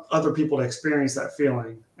I want other people to experience that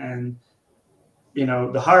feeling. And,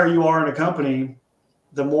 the higher you are in a company,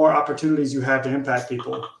 the more opportunities you have to impact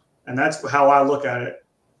people. And that's how I look at it.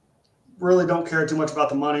 Really don't care too much about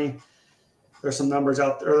the money. There's some numbers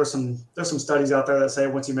out there. There's some studies out there that say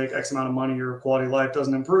once you make X amount of money, your quality of life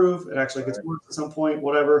doesn't improve. It actually gets worse at some point,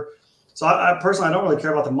 whatever. So I personally, I don't really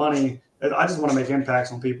care about the money. I just want to make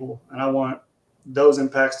impacts on people. And I want those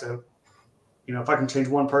impacts to, if I can change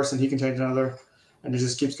one person, he can change another. And it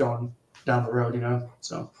just keeps going down the road,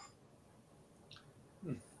 so.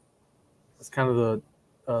 It's kind of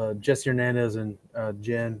the Jesse Hernandez and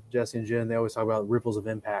Jesse and Jen, they always talk about ripples of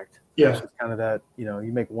impact. Yeah. It's just kind of that,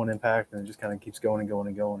 you make one impact and it just kind of keeps going and going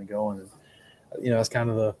and going and going. And, that's kind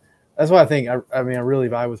of that's why I think, I really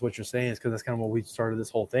vibe with what you're saying, is because that's kind of what we started this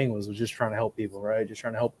whole thing was just trying to help people, right? Just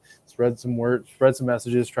trying to help spread some words, spread some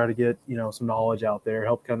messages, try to get, some knowledge out there,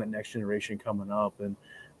 help kind of that next generation coming up. And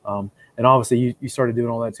obviously you started doing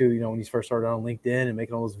all that too, when you first started on LinkedIn and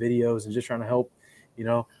making all those videos and just trying to help,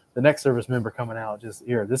 the next service member coming out, just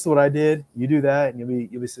here, this is what I did. You do that, and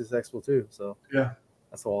you'll be successful too. So yeah,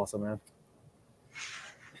 that's so awesome, man.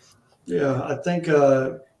 Yeah, I think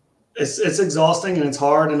it's exhausting and it's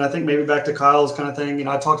hard. And I think maybe back to Kyle's kind of thing.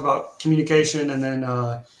 I talked about communication and then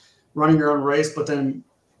running your own race, but then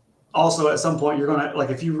also at some point you're gonna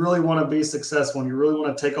if you really want to be successful and you really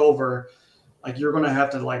want to take over, you're gonna have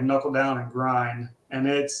to knuckle down and grind. And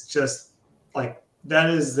it's just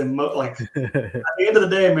that is the at the end of the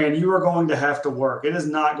day, man, you are going to have to work. It is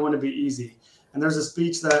not going to be easy. And there's a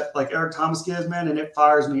speech that Eric Thomas gives, man, and it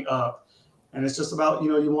fires me up. And it's just about,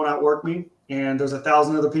 you want to outwork me, and there's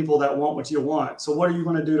 1,000 other people that want what you want. So what are you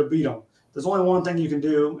going to do to beat them? There's only one thing you can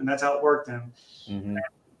do, and that's outwork them. Mm-hmm.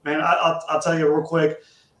 Man, I'll tell you real quick.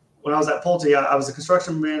 When I was at Pulte, I was a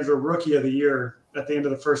construction manager rookie of the year at the end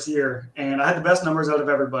of the first year, and I had the best numbers out of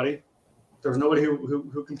everybody. There was nobody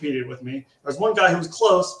who competed with me. There was one guy who was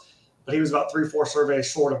close, but he was about 3-4 surveys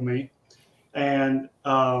short of me. And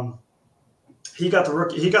he got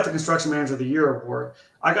the construction manager of the year award.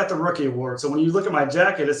 I got the rookie award. So when you look at my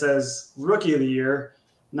jacket, it says rookie of the year,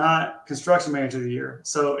 not construction manager of the year.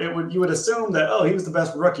 So you would assume that, he was the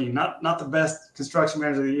best rookie, not the best construction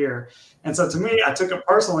manager of the year. And so to me, I took it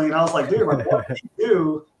personally, and I was like, dude, what did he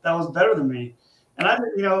do that was better than me? And I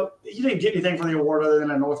didn't, he didn't get anything for the award other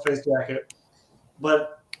than a North Face jacket.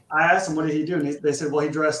 But I asked him, what did he do? And they said, well,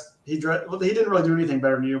 he didn't really do anything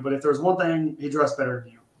better than you. But if there's one thing, he dressed better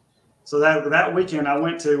than you. So that weekend, I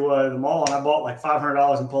went to the mall and I bought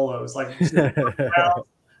 $500 in polos. And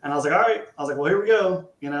I was like, all right. I was like, well, here we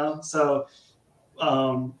go. So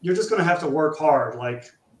you're just going to have to work hard.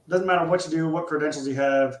 Doesn't matter what you do, what credentials you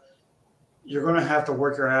have, you're going to have to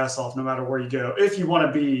work your ass off no matter where you go if you want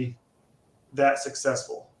to be that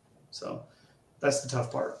successful. So that's the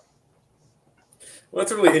tough part. Well,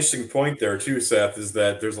 that's a really interesting point there too, Seth, is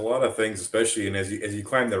that there's a lot of things, especially as you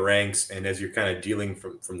climb the ranks and as you're kind of dealing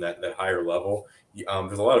from that higher level,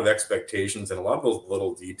 there's a lot of expectations, and a lot of those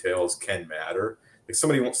little details can matter.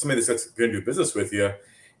 Somebody that's going to do business with you,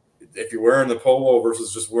 if you're wearing the polo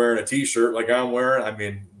versus just wearing a t-shirt like I'm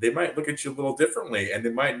wearing, they might look at you a little differently, and they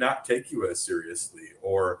might not take you as seriously,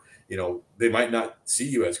 or they might not see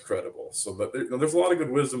you as credible. So there's a lot of good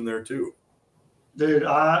wisdom there too. Dude,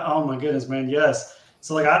 oh my goodness, man, yes.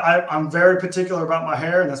 So I'm very particular about my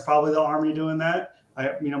hair, and that's probably the Army doing that.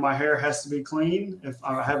 My hair has to be clean. If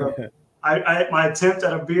I have my attempt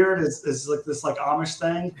at a beard is this Amish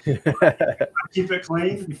thing. I keep it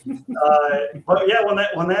clean. But yeah,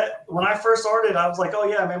 when I first started, I was like, oh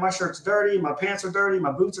yeah, man, my shirt's dirty, my pants are dirty,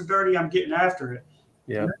 my boots are dirty. I'm getting after it.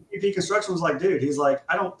 Yeah. VP Construction was like, dude, he's like,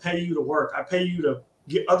 I don't pay you to work. I pay you to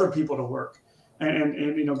get other people to work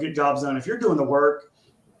and get jobs done. If you're doing the work,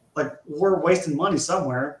 we're wasting money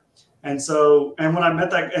somewhere. And when I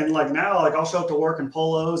met that, and now, I'll show up to work in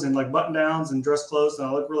polos and button downs and dress clothes, and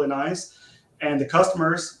I look really nice. And the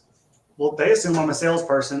customers, well, they assume I'm a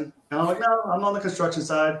salesperson. And I'm like, no, I'm on the construction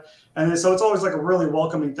side. And then, so it's always a really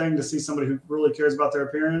welcoming thing to see somebody who really cares about their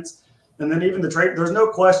appearance. And then even the trade, there's no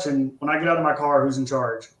question when I get out of my car who's in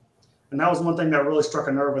charge. And that was one thing that really struck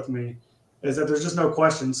a nerve with me, is that there's just no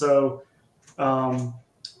question. So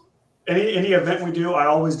any event we do, I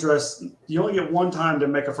always dress. You only get one time to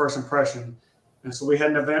make a first impression. And so we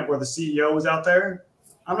had an event where the CEO was out there.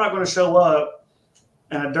 I'm not going to show up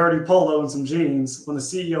in a dirty polo and some jeans when the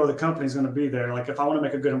CEO of the company is going to be there, if I want to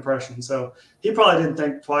make a good impression. So he probably didn't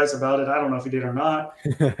think twice about it. I don't know if he did or not.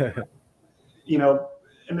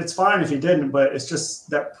 And it's fine if he didn't, but it's just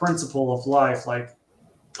that principle of life,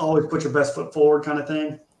 always put your best foot forward kind of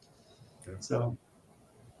thing. So.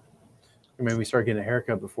 We start getting a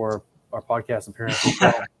haircut before our podcast appearance.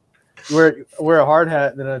 wear a hard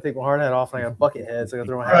hat, then I take my hard hat off, and I got a bucket head, so I got to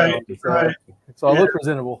throw my hat on. So, Right. so I Yeah. look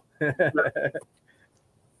presentable.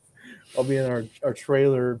 I'll be in our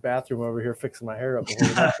trailer bathroom over here fixing my hair up before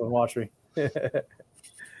the next one watch me.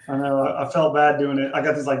 I know. I felt bad doing it. I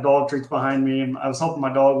got these like dog treats behind me, and I was hoping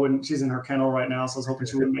my dog wouldn't. She's in her kennel right now, so I was hoping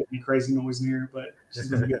she wouldn't make any crazy noise near. But she's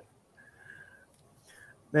been good.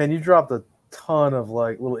 Man, you dropped a ton of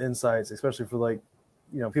like little insights, especially for like,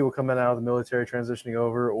 people coming out of the military transitioning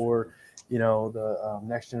over, or the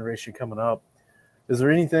next generation coming up. Is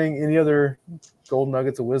there any other gold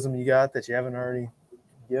nuggets of wisdom you got that you haven't already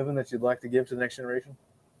given that you'd like to give to the next generation?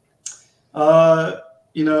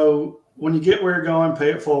 When you get where you're going,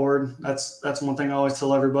 pay it forward. That's one thing I always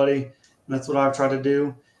tell everybody, and that's what I've tried to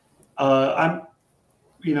do. I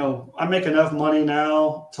make enough money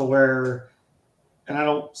now to where, and I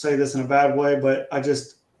don't say this in a bad way, but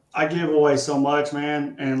I give away so much,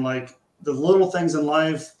 man. And like the little things in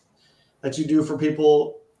life that you do for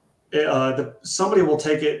people, somebody will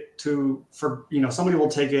take it somebody will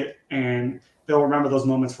take it and they'll remember those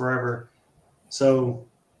moments forever. So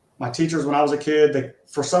my teachers, when I was a kid,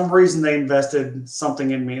 for some reason they invested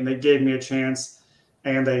something in me and they gave me a chance,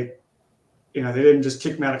 and they didn't just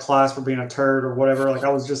kick me out of class for being a turd or whatever. Like I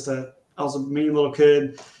was a mean little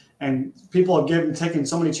kid, and people have taken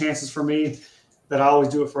so many chances for me that I always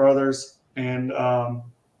do it for others. And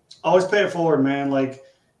always pay it forward, man. Like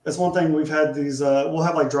that's one thing we've had we'll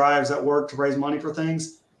have like drives at work to raise money for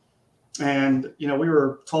things. And, we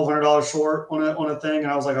were $1,200 short on a thing.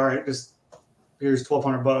 And I was like, all right, here's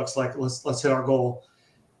 $1,200. Like, let's hit our goal.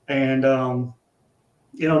 And,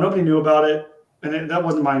 nobody knew about it. And that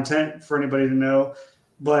wasn't my intent for anybody to know.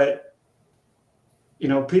 But,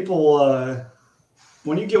 people,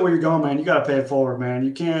 when you get where you're going, man, you got to pay it forward, man.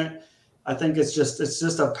 You can't, I think it's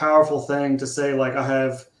just a powerful thing to say, like, I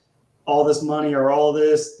have all this money or all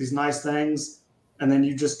these nice things. And then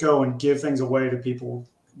you just go and give things away to people,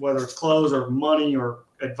 whether it's clothes or money or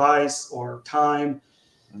advice or time.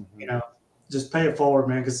 Mm-hmm. Just pay it forward,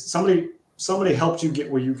 man. Because somebody helped you get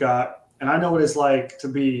where you got. And I know what it's like to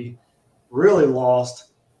be really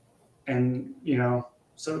lost. And,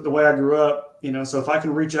 so the way I grew up, so if I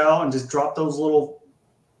can reach out and just drop those little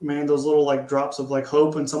like drops of like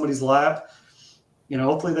hope in somebody's lap,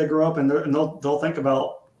 hopefully they grow up and they'll think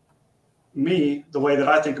about me the way that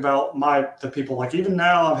I think about the people. Like even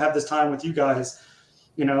now I've had this time with you guys,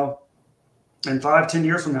 and 5-10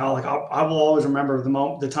 years from now, like I will always remember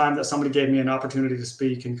the time that somebody gave me an opportunity to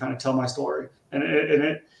speak and kind of tell my story.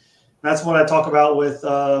 And that's what I talk about with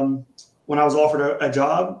when I was offered a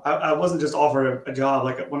job. I wasn't just offered a job.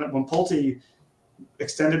 Like when Pulte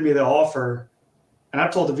extended me the offer, and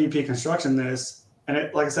I've told the VP construction this, and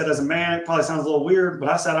it, like I said, as a man, it probably sounds a little weird, but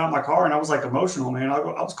I sat out in my car and I was like emotional, man. I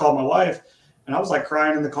was calling my wife and I was like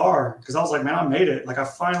crying in the car because I was like, man, I made it. Like I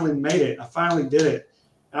finally made it. I finally did it.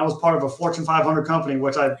 And I was part of a Fortune 500 company,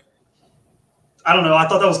 which I don't know. I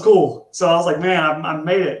thought that was cool. So I was like, man, I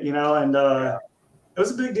made it, and it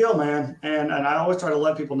was a big deal, man. And I always try to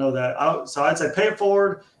let people know that. So I'd say pay it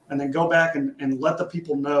forward and then go back and let the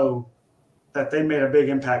people know that they made a big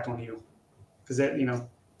impact on you. Because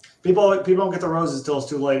people don't get the roses till it's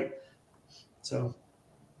too late. So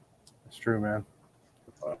that's true, man.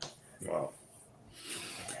 Wow.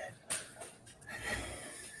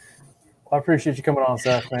 I appreciate you coming on,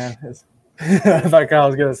 Seth, man. I thought Kyle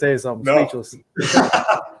was gonna say something. No. Speechless.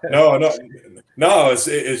 No. It's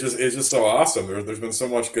just so awesome. There's been so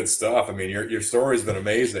much good stuff. I mean, your story's been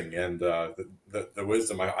amazing, and the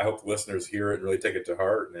wisdom. I hope the listeners hear it and really take it to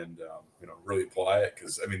heart, and really apply it.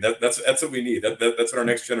 Because I mean, that's what we need. That's what our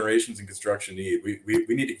next generations in construction need. We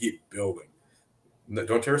need to keep building.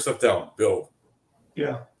 Don't tear stuff down. Build.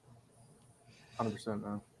 Yeah. 100%,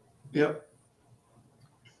 man. Yep.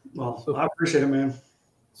 Well, I appreciate it, man.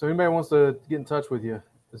 So anybody wants to get in touch with you,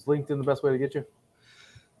 is LinkedIn the best way to get you?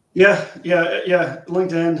 Yeah.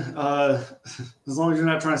 LinkedIn. As long as you're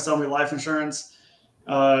not trying to sell me life insurance.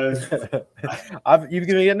 You've been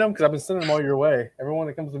getting them because I've been sending them all your way. Everyone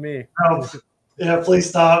that comes to me. Oh, yeah, please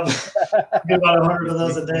stop. Get about 100 of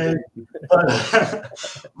those a day.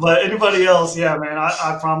 But anybody else, yeah, man,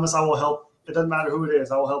 I promise I will help. It doesn't matter who it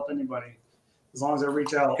is. I will help anybody as long as they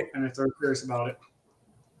reach out and if they're curious about it.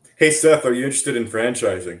 Hey, Seth, are you interested in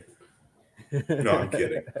franchising? No, I'm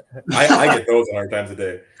kidding. I get those 100 times a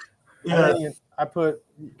day. Yeah, I put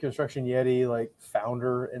Construction Yeti like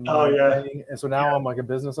founder in my thing, and so now I'm like a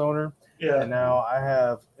business owner. Yeah, and now I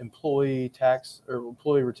have employee tax or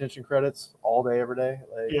employee retention credits all day, every day.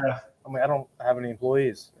 Like, yeah. I mean, I don't have any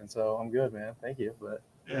employees, and so I'm good, man. Thank you. But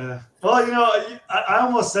yeah, well, I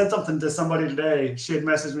almost said something to somebody today. She had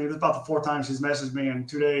messaged me. This is about the 4th time she's messaged me in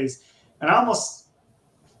 2 days. And I almost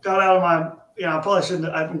got out of my, I probably shouldn't.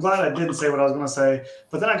 I'm glad I didn't say what I was going to say.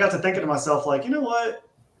 But then I got to thinking to myself, like, you know what?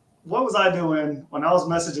 What was I doing when I was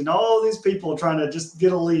messaging all these people trying to just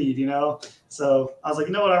get a lead, So I was like,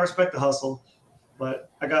 you know what? I respect the hustle.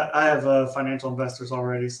 But I have financial investors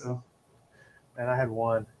already, so. And I had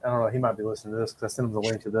one. I don't know. He might be listening to this because I sent him the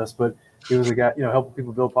link to this. But he was a guy, helping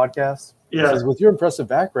people build podcasts. Yeah. He says, with your impressive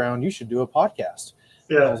background, you should do a podcast.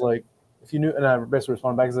 Yeah. And I was like, if you knew, and I basically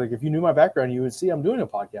responded back, I was like, if you knew my background, you would see I'm doing a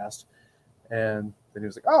podcast. And then he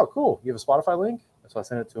was like, oh, cool. You have a Spotify link? So I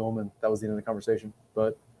sent it to him, and that was the end of the conversation.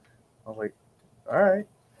 But I was like, all right.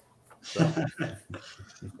 So.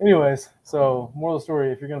 Anyways, so moral of the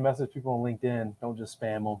story: if you're going to message people on LinkedIn, don't just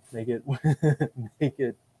spam them. Make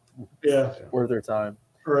it worth their time.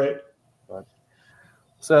 Right. But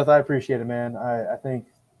Seth, I appreciate it, man. I think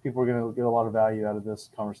people are going to get a lot of value out of this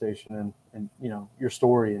conversation and your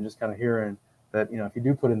story and just kind of hearing that, if you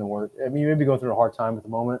do put in the work, I mean, you may be going through a hard time at the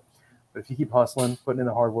moment, but if you keep hustling, putting in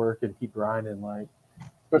the hard work and keep grinding, like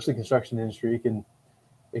especially construction industry, it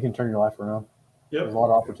can turn your life around. Yep. There's a lot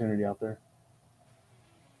of opportunity out there.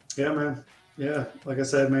 Yeah, man. Yeah. Like I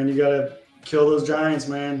said, man, you got to kill those giants,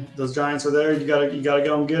 man. Those giants are there. You got to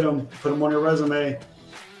go and get them, put them on your resume.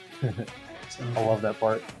 So. I love that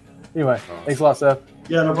part. Anyway, thanks a lot, Seth.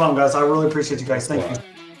 Yeah, no problem, guys. I really appreciate you guys. Thank you.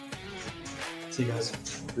 See you guys.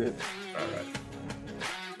 All right.